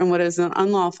order and what is an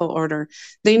unlawful order.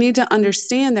 They need to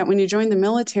understand that when you join the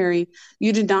military,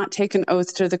 you did not take an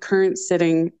oath to the current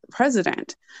sitting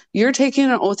president. You're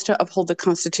taking an oath to uphold the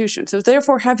Constitution. So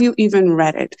therefore, have you even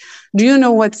read it? Do you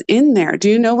know what's in there? Do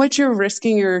you know what you're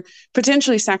risking? You're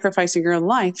potentially sacrificing your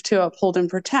life to uphold and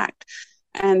protect.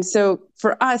 And so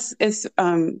for us, it's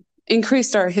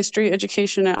increased our history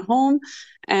education at home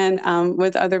and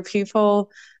with other people.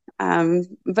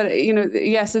 But,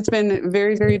 yes, it's been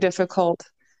very, very difficult.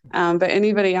 But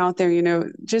anybody out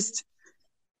there, just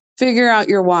figure out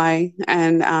your why,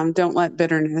 and don't let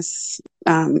bitterness,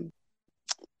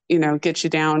 get you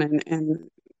down and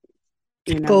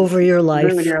go over your life.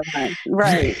 Ruin your life.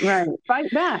 Right.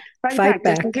 Fight back. Fight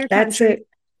back. That's it.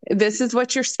 This is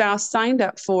what your spouse signed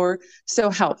up for. So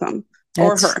help them.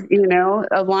 That's... or her,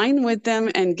 align with them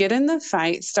and get in the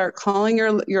fight. Start calling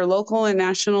your local and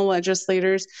national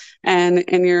legislators, and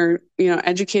you're,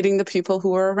 educating the people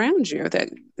who are around you,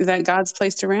 that God's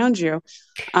placed around you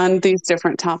on these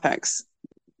different topics.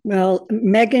 Well,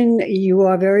 Megan, you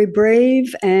are very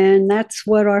brave, and that's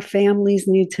what our families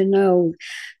need to know.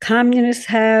 Communists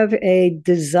have a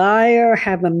desire,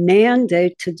 have a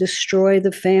mandate to destroy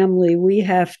the family. We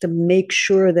have to make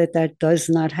sure that that does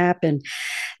not happen.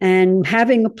 And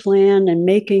having a plan and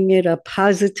making it a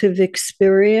positive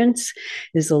experience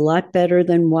is a lot better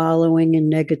than wallowing in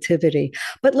negativity.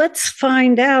 But let's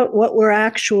find out what we're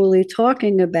actually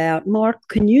talking about. Mark,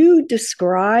 can you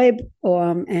describe,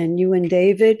 and you and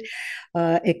David,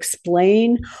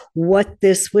 explain what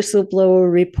this whistleblower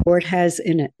report has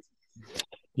in it?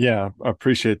 Yeah, I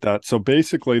appreciate that. So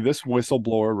basically, this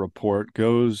whistleblower report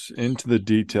goes into the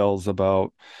details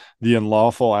about the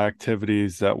unlawful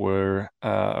activities that were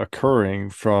occurring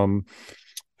from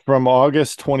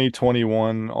August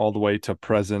 2021 all the way to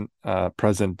present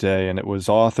day. And it was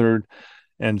authored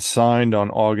and signed on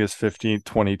August 15th,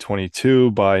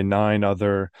 2022 by 9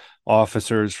 other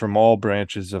officers from all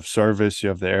branches of service. You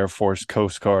have the Air Force,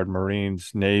 Coast Guard,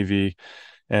 Marines, Navy,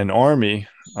 and Army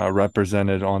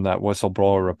represented on that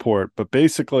whistleblower report. But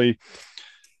basically,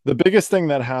 the biggest thing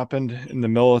that happened in the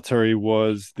military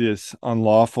was this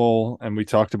unlawful, and we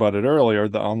talked about it earlier,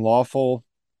 the unlawful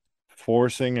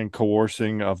forcing and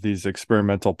coercing of these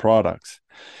experimental products.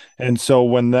 And so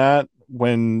when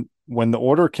the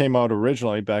order came out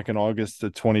originally back in August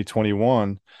of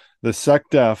 2021, the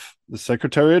SecDef, the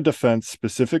Secretary of Defense,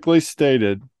 specifically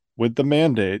stated with the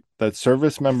mandate that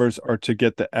service members are to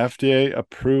get the FDA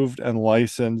approved and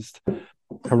licensed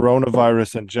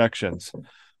coronavirus injections.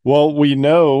 Well, we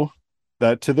know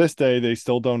that to this day, they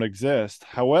still don't exist.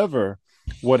 However,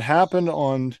 what happened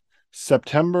on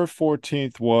September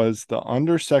 14th was the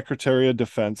Undersecretary of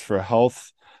Defense for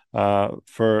Health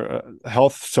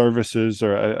Services,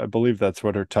 or I believe that's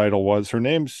what her title was. Her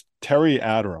name's Terry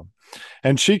Aderam.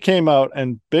 And she came out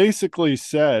and basically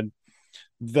said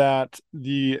that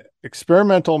the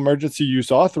experimental emergency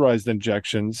use authorized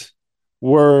injections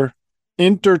were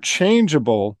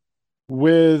interchangeable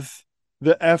with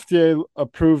the FDA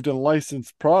approved and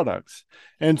licensed products.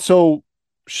 And so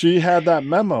she had that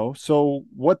memo. So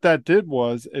what that did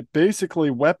was it basically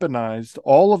weaponized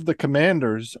all of the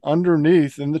commanders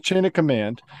underneath in the chain of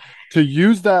command to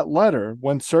use that letter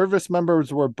when service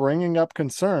members were bringing up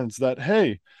concerns that,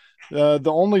 hey, the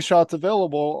only shots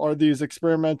available are these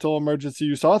experimental emergency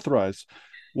use authorized.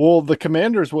 Well, the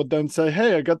commanders would then say,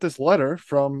 hey, I got this letter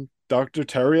from Dr.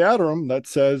 Terry Aderam that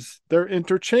says they're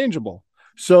interchangeable.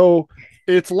 So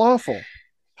it's lawful.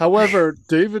 However,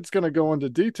 David's going to go into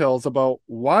details about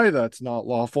why that's not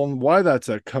lawful and why that's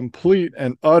a complete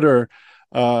and utter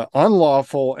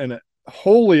unlawful and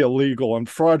wholly illegal and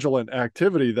fraudulent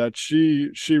activity that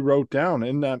she wrote down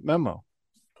in that memo.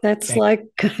 That's like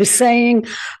saying,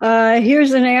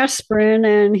 here's an aspirin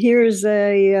and here's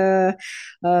a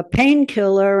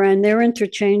painkiller, and they're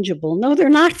interchangeable. No, they're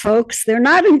not, folks. They're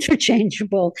not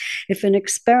interchangeable. If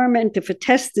a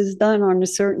test is done on a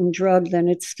certain drug, then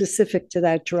it's specific to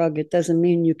that drug. It doesn't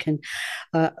mean you can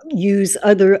use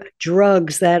other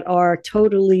drugs that are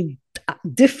totally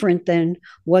different than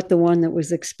what the one that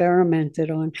was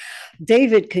experimented on.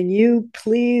 David, can you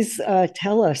please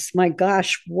tell us, my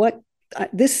gosh, what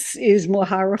this is more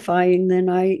horrifying than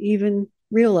I even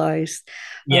realized.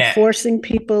 Forcing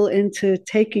people into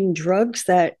taking drugs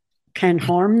that can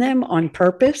harm them on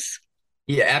purpose.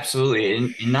 Yeah, absolutely.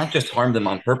 And not just harm them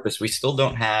on purpose. We still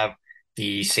don't have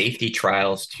the safety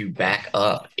trials to back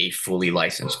up a fully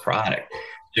licensed product.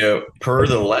 So per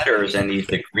the letters and these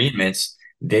agreements,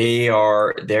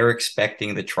 they're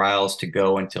expecting the trials to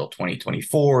go until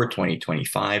 2024,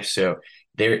 2025. So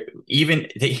even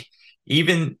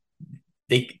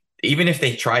if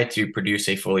they tried to produce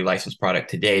a fully licensed product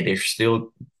today,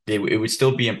 it would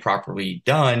still be improperly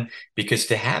done, because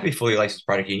to have a fully licensed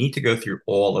product, you need to go through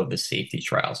all of the safety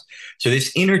trials. So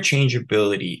this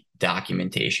interchangeability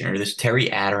documentation, or this Terry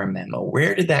Aderam memo,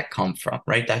 where did that come from,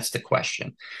 right? That's the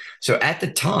question. So at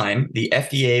the time, the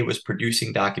FDA was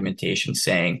producing documentation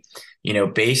saying,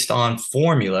 based on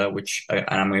formula, which, and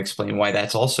I'm going to explain why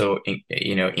that's also,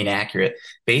 inaccurate.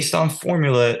 Based on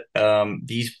formula,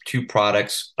 these two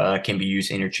products can be used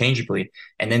interchangeably.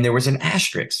 And then there was an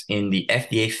asterisk in the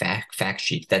FDA fact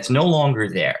sheet that's no longer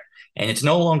there. And it's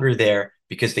no longer there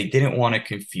because they didn't want to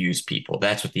confuse people.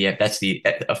 That's the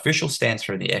official stance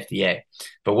for the FDA.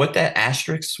 But what that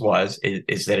asterisk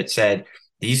is that it said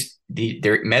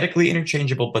they're medically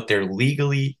interchangeable, but they're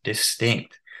legally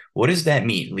distinct. What does that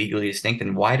mean, legally distinct,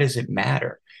 and why does it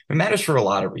matter? It matters for a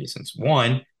lot of reasons.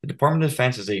 One, the Department of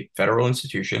Defense is a federal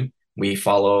institution. We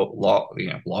follow law,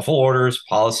 lawful orders,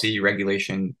 policy,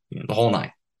 regulation, the whole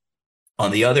nine.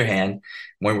 On the other hand,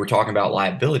 when we're talking about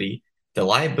liability, the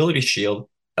liability shield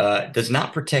does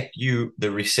not protect you, the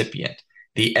recipient.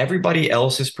 Everybody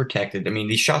else is protected. I mean,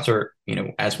 these shots are,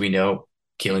 as we know,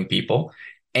 killing people,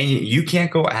 and you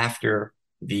can't go after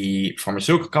the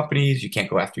pharmaceutical companies. You can't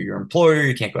go after your employer.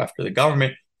 You can't go after the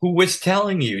government, who was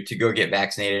telling you to go get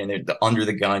vaccinated, and they're under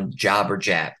the gun, jab or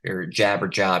job,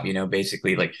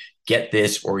 basically like, get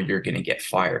this or you're going to get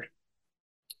fired.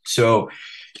 So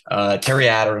Terry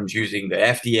Aderam's using the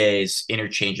FDA's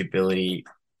interchangeability.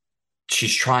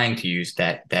 She's trying to use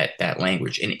that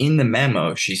language. And in the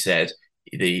memo, she says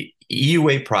the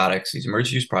EUA products, these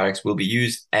emergency use products, will be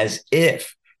used as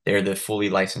if they're the fully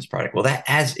licensed product. Well, that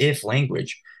as if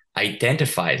language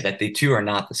identifies that the two are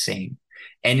not the same.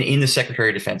 And in the Secretary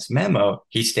of Defense memo,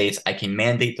 he states, I can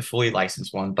mandate the fully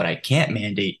licensed one, but I can't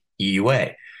mandate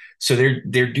EUA. So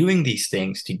they're doing these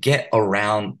things to get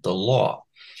around the law.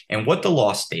 And what the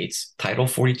law states, Title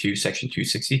 42, Section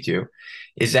 262,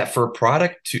 is that for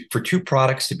two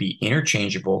products to be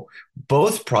interchangeable,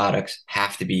 both products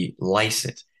have to be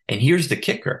licensed. And here's the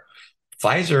kicker.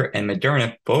 Pfizer and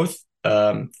Moderna both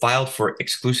filed for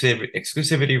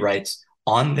exclusivity rights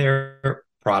on their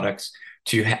products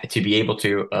to be able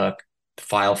to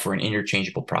file for an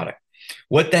interchangeable product.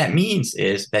 What that means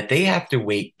is that they have to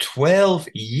wait 12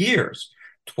 years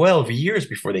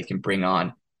before they can bring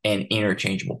on an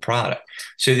interchangeable product.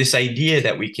 So this idea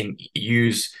that we can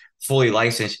use fully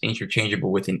licensed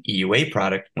interchangeable with an EUA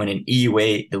product, when an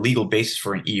EUA, the legal basis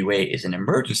for an EUA is an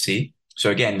emergency.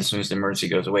 So again, as soon as the emergency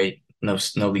goes away, no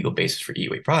legal basis for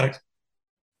EUA products,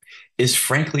 is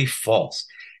frankly false.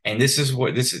 And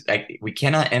we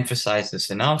cannot emphasize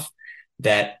this enough,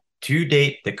 that to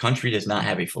date, the country does not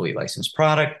have a fully licensed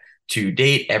product. To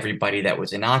date, everybody that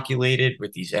was inoculated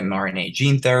with these mRNA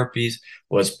gene therapies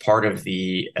was part of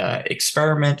the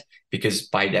experiment, because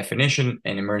by definition,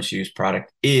 an emergency use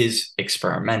product is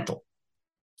experimental.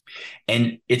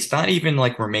 And it's not even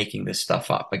like we're making this stuff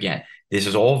up. Again, this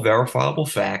is all verifiable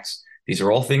facts. These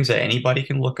are all things that anybody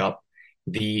can look up.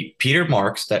 Dr. Peter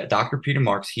Marks,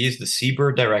 he is the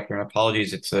CBER director. And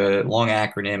apologies, it's a long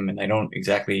acronym, and I don't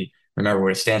exactly remember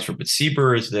what it stands for. But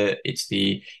CBER is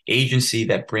the agency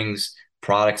that brings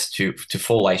products to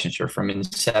full licensure, from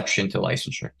inception to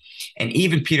licensure. And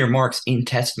even Peter Marks, in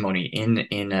testimony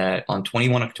on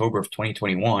 21 October of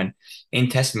 2021, in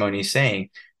testimony, saying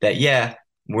that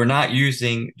we're not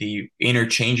using the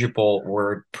interchangeable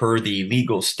word per the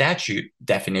legal statute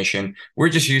definition. We're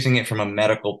just using it from a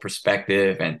medical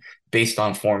perspective and based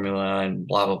on formula and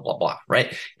blah, blah, blah, blah,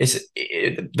 right?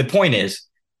 The point is,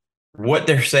 what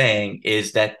they're saying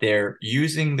is that they're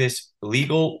using this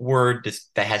legal word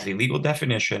that has a legal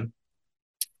definition,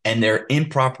 and they're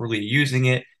improperly using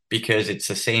it because it's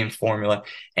the same formula.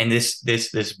 And this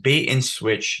bait and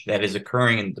switch that is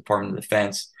occurring in the Department of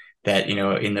Defense, that,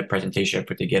 in the presentation I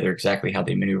put together exactly how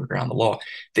they maneuver around the law.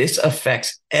 This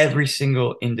affects every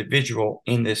single individual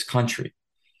in this country.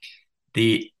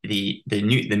 The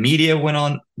media went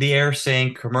on the air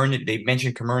saying they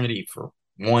mentioned Comirnaty for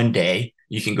one day.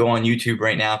 You can go on YouTube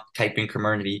right now, type in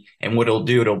Comirnaty, and what it'll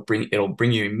do, it'll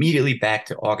bring you immediately back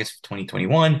to August of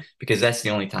 2021, because that's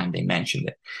the only time they mentioned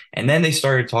it. And then they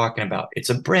started talking about it's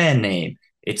a brand name,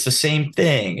 it's the same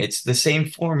thing, it's the same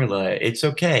formula, it's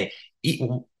okay.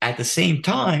 At the same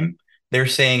time, they're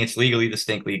saying it's legally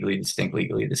distinct, legally distinct,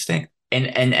 legally distinct.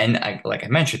 And like I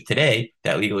mentioned today,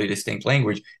 that legally distinct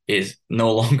language is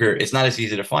no longer, it's not as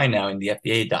easy to find now in the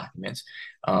FDA documents.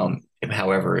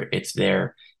 However, it's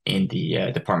there in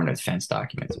the Department of Defense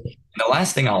documents. And the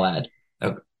last thing I'll add,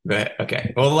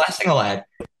 okay. Well, the last thing I'll add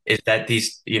is that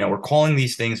these, we're calling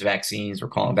these things vaccines. We're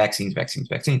calling vaccines.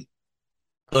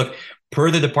 Look,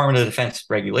 per the Department of Defense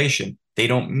regulation, they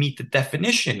don't meet the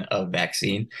definition of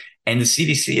vaccine. And the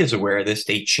CDC is aware of this.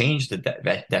 They changed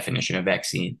the definition of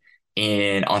vaccine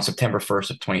on September 1st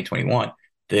of 2021.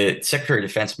 The Secretary of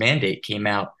Defense mandate came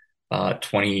out the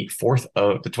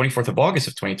 24th of August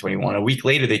of 2021. A week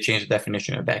later, they changed the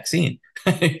definition of vaccine.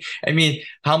 I mean,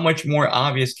 how much more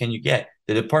obvious can you get?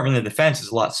 The Department of Defense is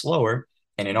a lot slower.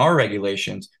 And in our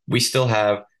regulations, we still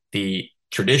have the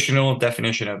traditional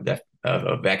definition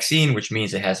of vaccine, which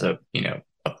means it has a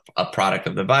product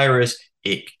of the virus.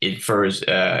 It infers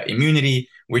immunity,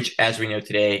 which, as we know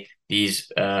today, these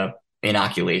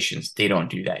inoculations, they don't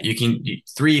do that. You can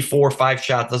 3, 4, 5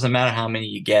 shots, doesn't matter how many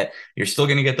you get, you're still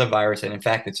going to get the virus. And in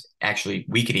fact, it's actually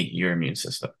weakening your immune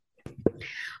system.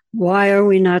 Why are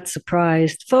we not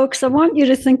surprised? Folks, I want you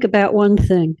to think about one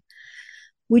thing.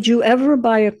 Would you ever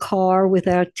buy a car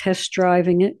without test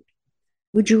driving it?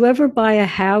 Would you ever buy a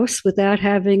house without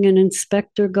having an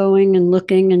inspector going and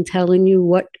looking and telling you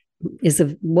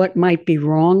what might be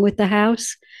wrong with the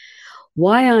house?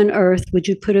 Why on earth would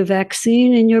you put a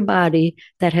vaccine in your body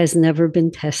that has never been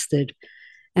tested?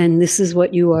 And this is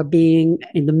what you are being,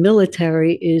 in the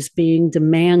military, is being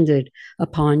demanded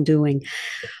upon doing.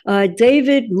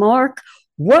 David, Mark,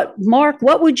 what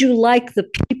would you like the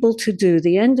people to do?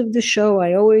 The end of the show,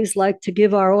 I always like to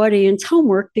give our audience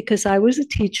homework, because I was a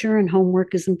teacher and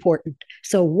homework is important.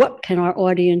 So what can our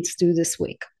audience do this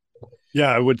week? Yeah,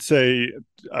 I would say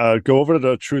go over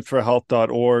to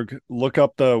truthforhealth.org, look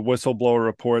up the whistleblower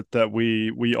report that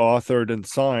we authored and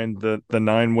signed, the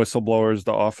 9 whistleblowers,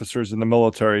 the officers in the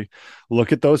military.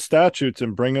 Look at those statutes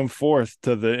and bring them forth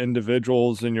to the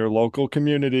individuals in your local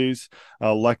communities,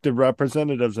 elected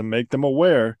representatives, and make them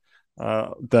aware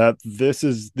that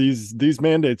these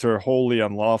mandates are wholly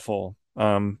unlawful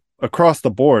across the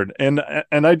board. And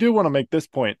I do want to make this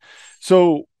point.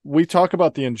 So we talk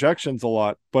about the injections a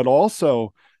lot, but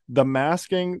also the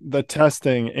masking, the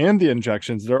testing, and the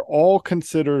injections, they're all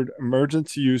considered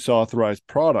emergency use authorized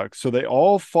products. So they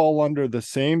all fall under the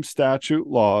same statute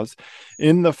laws,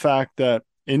 in the fact that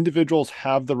individuals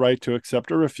have the right to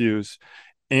accept or refuse,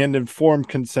 and informed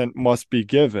consent must be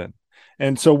given.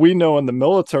 And so we know in the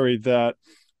military that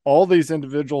all these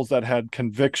individuals that had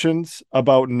convictions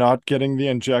about not getting the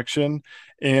injection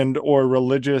and or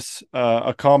religious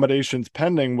accommodations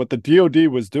pending, what the DOD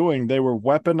was doing, they were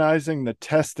weaponizing the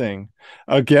testing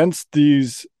against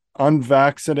these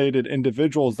unvaccinated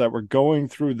individuals that were going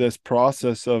through this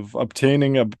process of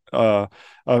obtaining a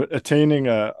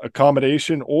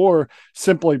accommodation, or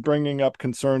simply bringing up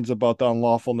concerns about the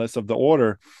unlawfulness of the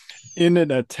order, in an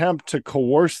attempt to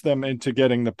coerce them into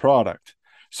getting the product.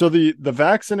 So the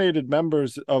vaccinated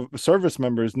service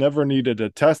members never needed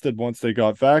it tested once they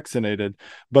got vaccinated,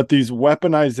 but these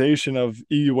weaponization of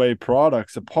EUA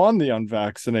products upon the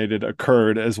unvaccinated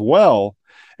occurred as well.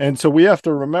 And so we have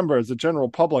to remember, as a general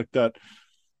public, that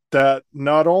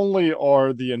not only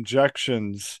are the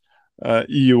injections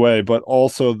EUA, but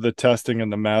also the testing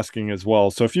and the masking as well.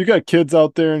 So if you got kids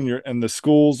out there and the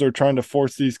schools are trying to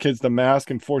force these kids to mask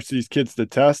and force these kids to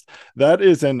test, that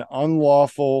is an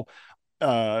unlawful,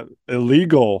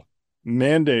 illegal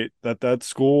mandate that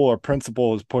school or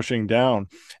principal is pushing down.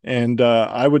 And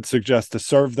I would suggest to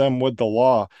serve them with the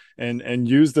law and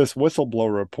use this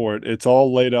whistleblower report. It's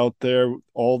all laid out there,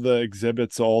 all the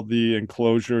exhibits, all the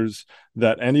enclosures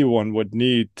that anyone would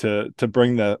need to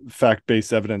bring the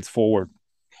fact-based evidence forward.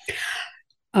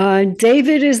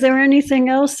 David, is there anything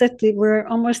else we're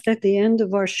almost at the end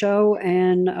of our show,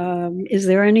 and is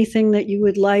there anything that you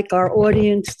would like our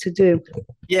audience to do?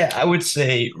 Yeah, I would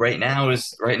say right now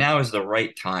is the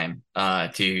right time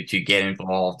to get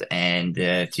involved and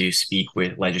to speak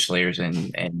with legislators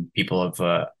and people of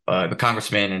the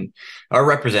congressmen and our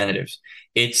representatives.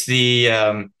 It's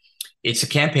a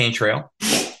campaign trail.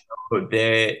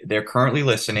 They're currently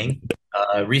listening.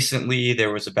 Recently,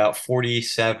 there was about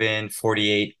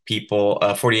 48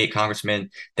 people, 48 congressmen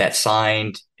that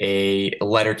signed a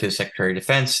letter to the Secretary of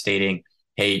Defense stating,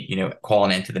 hey, call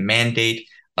an end to the mandate.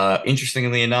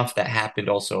 Interestingly enough, that happened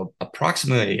also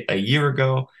approximately a year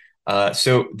ago.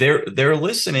 So they're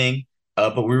listening,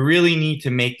 but we really need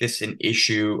to make this an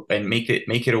issue and make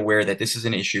it aware that this is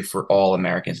an issue for all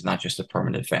Americans, not just the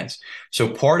Department of Defense. So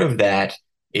part of that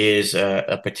is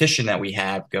a petition that we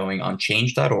have going on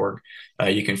change.org.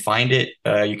 You can find it.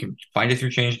 You can find it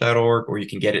through change.org, or you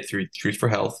can get it through Truth for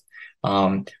Health.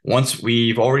 Once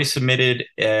we've already submitted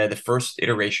the first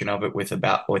iteration of it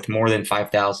with more than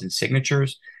 5,000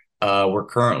 signatures. We're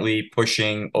currently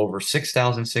pushing over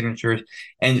 6,000 signatures.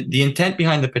 And the intent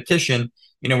behind the petition,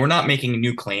 we're not making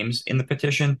new claims in the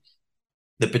petition.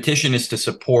 The petition is to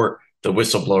support the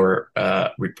whistleblower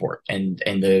report and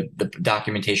the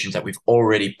documentations that we've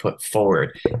already put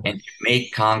forward, and to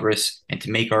make Congress and to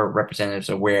make our representatives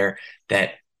aware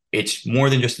that it's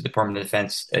more than just the Department of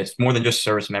Defense. It's more than just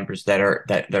service members that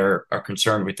are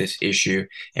concerned with this issue,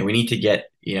 and we need to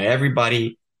get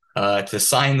everybody to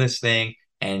sign this thing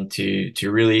and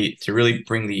to really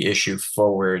bring the issue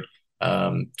forward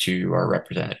to our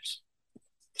representatives.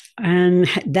 And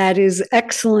that is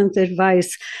excellent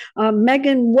advice.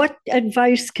 Megan, what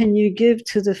advice can you give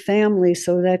to the family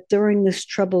so that during this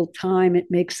troubled time, it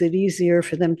makes it easier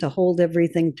for them to hold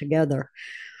everything together?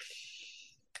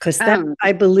 Because that,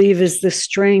 I believe, is the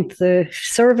strength. The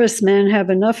servicemen have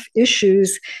enough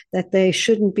issues that they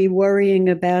shouldn't be worrying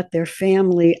about their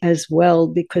family as well,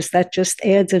 because that just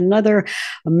adds another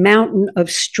mountain of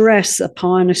stress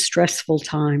upon a stressful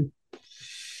time.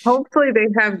 Hopefully they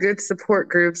have good support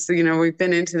groups. We've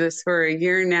been into this for a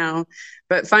year now,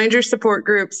 but find your support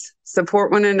groups,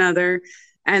 support one another,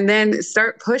 and then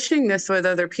start pushing this with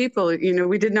other people.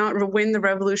 We did not win the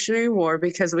Revolutionary War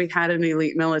because we had an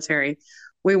elite military.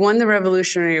 We won the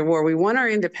Revolutionary War. We won our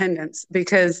independence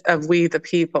because of we the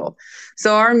people.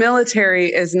 So our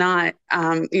military is not,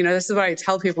 this is what I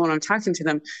tell people when I'm talking to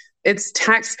them. It's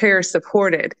taxpayer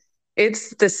supported.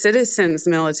 It's the citizens'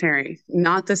 military,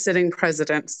 not the sitting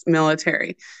president's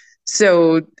military.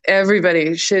 So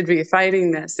everybody should be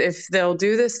fighting this. If they'll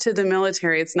do this to the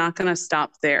military, it's not going to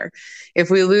stop there. If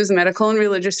we lose medical and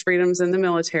religious freedoms in the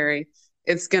military,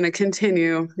 it's going to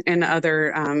continue in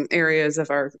other areas of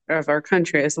our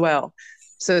country as well.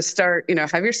 So start,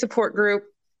 have your support group,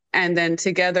 and then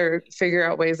together figure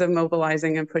out ways of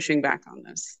mobilizing and pushing back on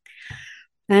this.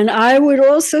 And I would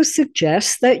also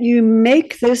suggest that you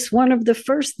make this one of the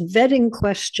first vetting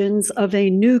questions of a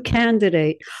new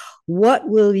candidate. What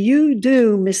will you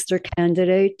do, Mr.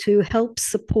 Candidate, to help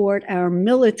support our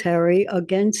military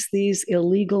against these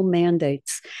illegal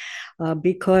mandates?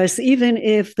 Because even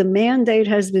if the mandate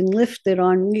has been lifted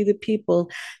on we the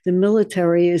people, the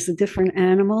military is a different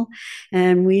animal.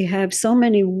 And we have so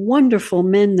many wonderful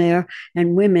men there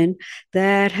and women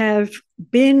that have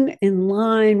been in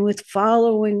line with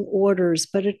following orders,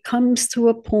 but it comes to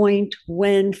a point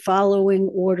when following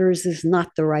orders is not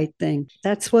the right thing.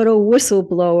 That's what a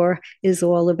whistleblower is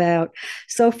all about.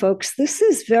 So, folks, this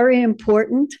is very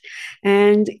important,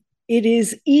 and it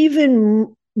is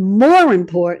even more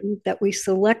important that we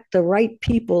select the right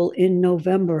people in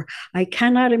November. I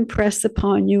cannot impress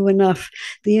upon you enough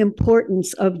the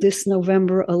importance of this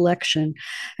November election.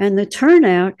 And the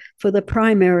turnout for the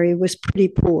primary was pretty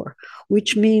poor,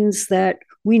 which means that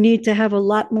we need to have a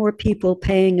lot more people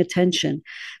paying attention,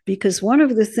 because one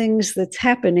of the things that's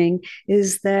happening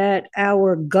is that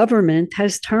our government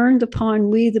has turned upon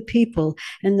we the people,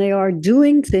 and they are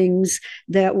doing things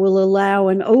that will allow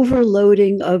an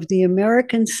overloading of the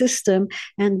American system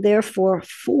and therefore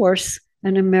force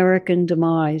an American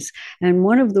demise. And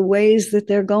one of the ways that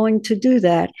they're going to do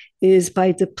that is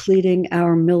by depleting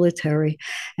our military.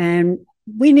 And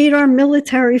we need our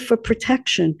military for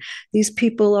protection. These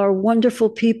people are wonderful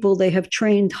people. They have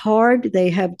trained hard. They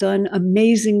have done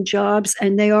amazing jobs,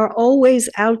 and they are always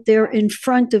out there in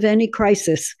front of any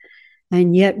crisis.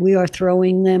 And yet we are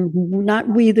throwing them, not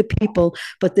we the people,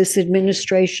 but this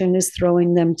administration is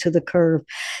throwing them to the curb.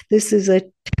 This is a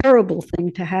terrible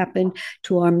thing to happen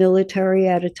to our military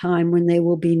at a time when they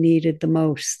will be needed the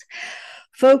most.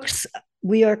 Folks,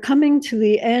 we are coming to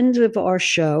the end of our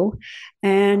show,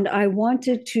 and I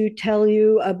wanted to tell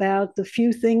you about the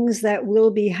few things that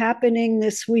will be happening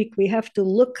this week. We have to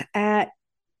look at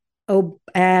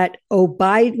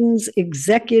Biden's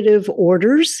executive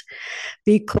orders,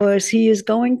 because he is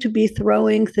going to be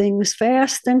throwing things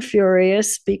fast and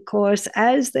furious, because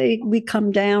as we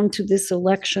come down to this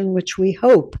election, which we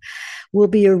hope will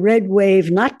be a red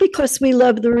wave, not because we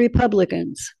love the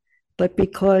Republicans, but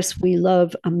because we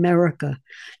love America.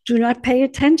 Do not pay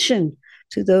attention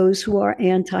to those who are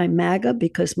anti-MAGA,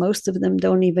 because most of them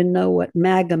don't even know what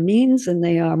MAGA means, and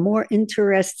they are more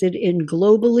interested in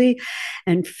globally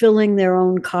and filling their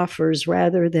own coffers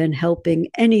rather than helping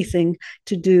anything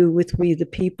to do with we the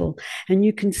people. And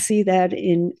you can see that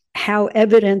in how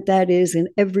evident that is in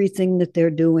everything that they're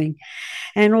doing.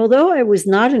 And although I was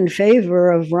not in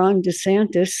favor of Ron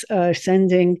DeSantis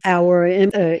sending our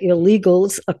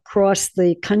illegals across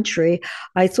the country,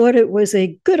 I thought it was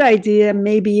a good idea,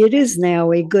 maybe it is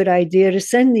now a good idea, to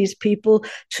send these people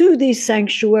to these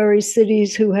sanctuary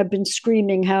cities who have been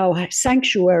screaming how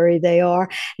sanctuary they are,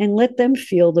 and let them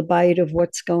feel the bite of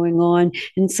what's going on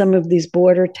in some of these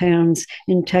border towns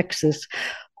in Texas.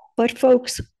 But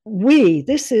folks,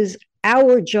 this is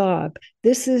our job.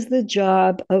 This is the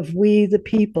job of we the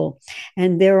people.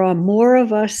 And there are more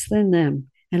of us than them.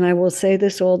 And I will say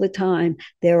this all the time,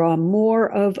 there are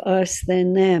more of us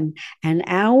than them. And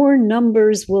our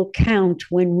numbers will count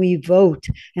when we vote.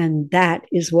 And that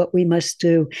is what we must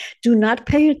do. Do not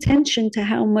pay attention to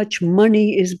how much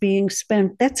money is being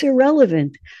spent. That's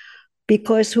irrelevant,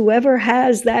 because whoever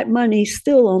has that money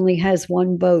still only has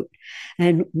one vote.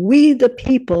 And we, the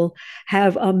people,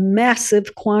 have a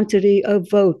massive quantity of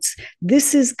votes.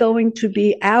 This is going to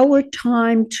be our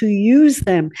time to use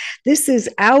them. This is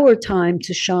our time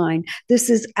to shine. This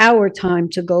is our time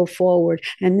to go forward.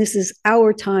 And this is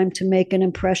our time to make an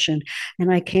impression.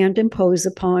 And I can't impose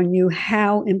upon you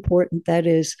how important that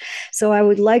is. So I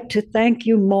would like to thank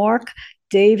you, Mark,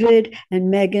 David, and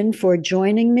Megan, for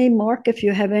joining me. Mark, if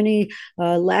you have any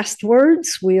last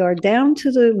words, we are down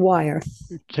to the wire.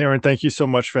 Karen, thank you so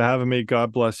much for having me.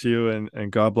 God bless you,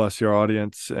 and God bless your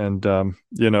audience. And,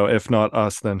 if not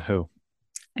us, then who?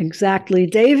 Exactly.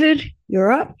 David,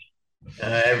 you're up.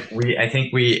 I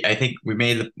think we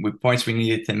made the points we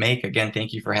needed to make. Again,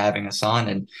 thank you for having us on.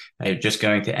 And I'm just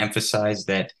going to emphasize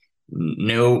that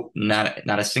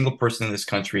not a single person in this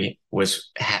country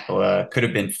could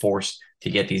have been forced to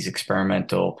get these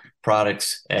experimental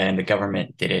products, and the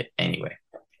government did it anyway.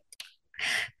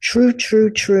 True, true,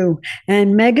 true.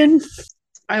 And Megan?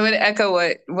 I would echo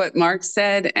what Mark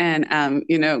said, and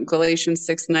Galatians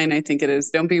 6:9, I think it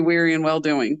is. Don't be weary in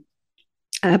well-doing.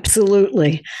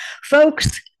 Absolutely.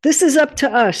 Folks, this is up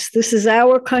to us. This is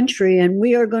our country, and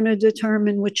we are going to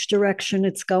determine which direction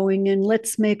it's going in.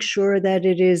 Let's make sure that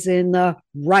it is in the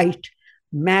right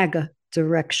MAGA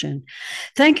direction.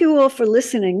 Thank you all for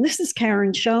listening. This is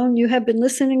Karen Schoen. You have been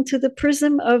listening to the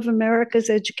Prism of America's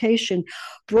Education,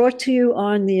 brought to you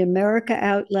on the America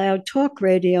Out Loud Talk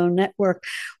Radio Network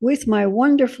with my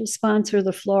wonderful sponsor,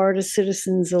 the Florida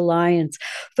Citizens Alliance.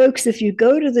 Folks, if you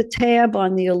go to the tab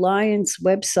on the Alliance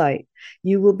website,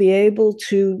 you will be able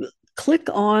to click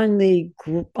on the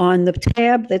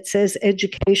tab that says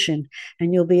education,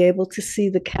 and you'll be able to see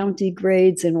the county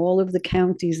grades in all of the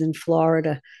counties in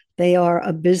Florida. They are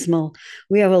abysmal.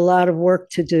 We have a lot of work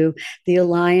to do. The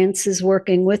Alliance is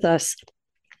working with us,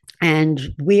 and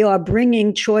we are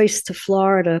bringing choice to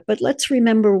Florida. But let's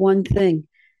remember one thing.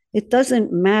 It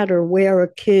doesn't matter where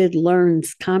a kid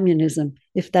learns communism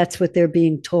if that's what they're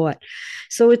being taught.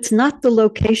 So it's not the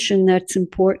location that's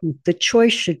important. The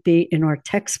choice should be in our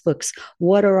textbooks.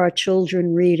 What are our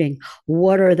children reading?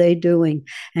 What are they doing?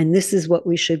 And this is what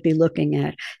we should be looking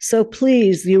at. So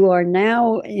please, you are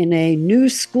now in a new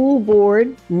school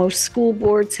board. Most school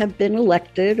boards have been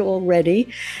elected already.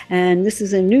 And this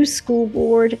is a new school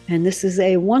board. And this is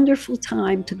a wonderful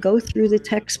time to go through the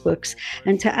textbooks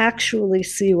and to actually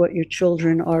see what your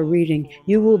children are reading.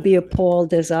 You will be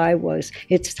appalled as I was.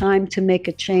 It's time to make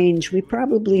a change. We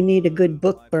probably need a good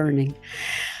book burning.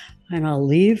 And I'll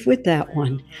leave with that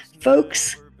one.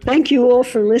 Folks, thank you all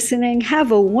for listening.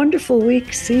 Have a wonderful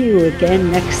week. See you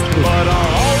again next week. But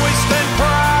I'll always stand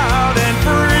proud and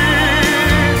free.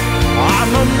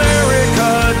 I'm American.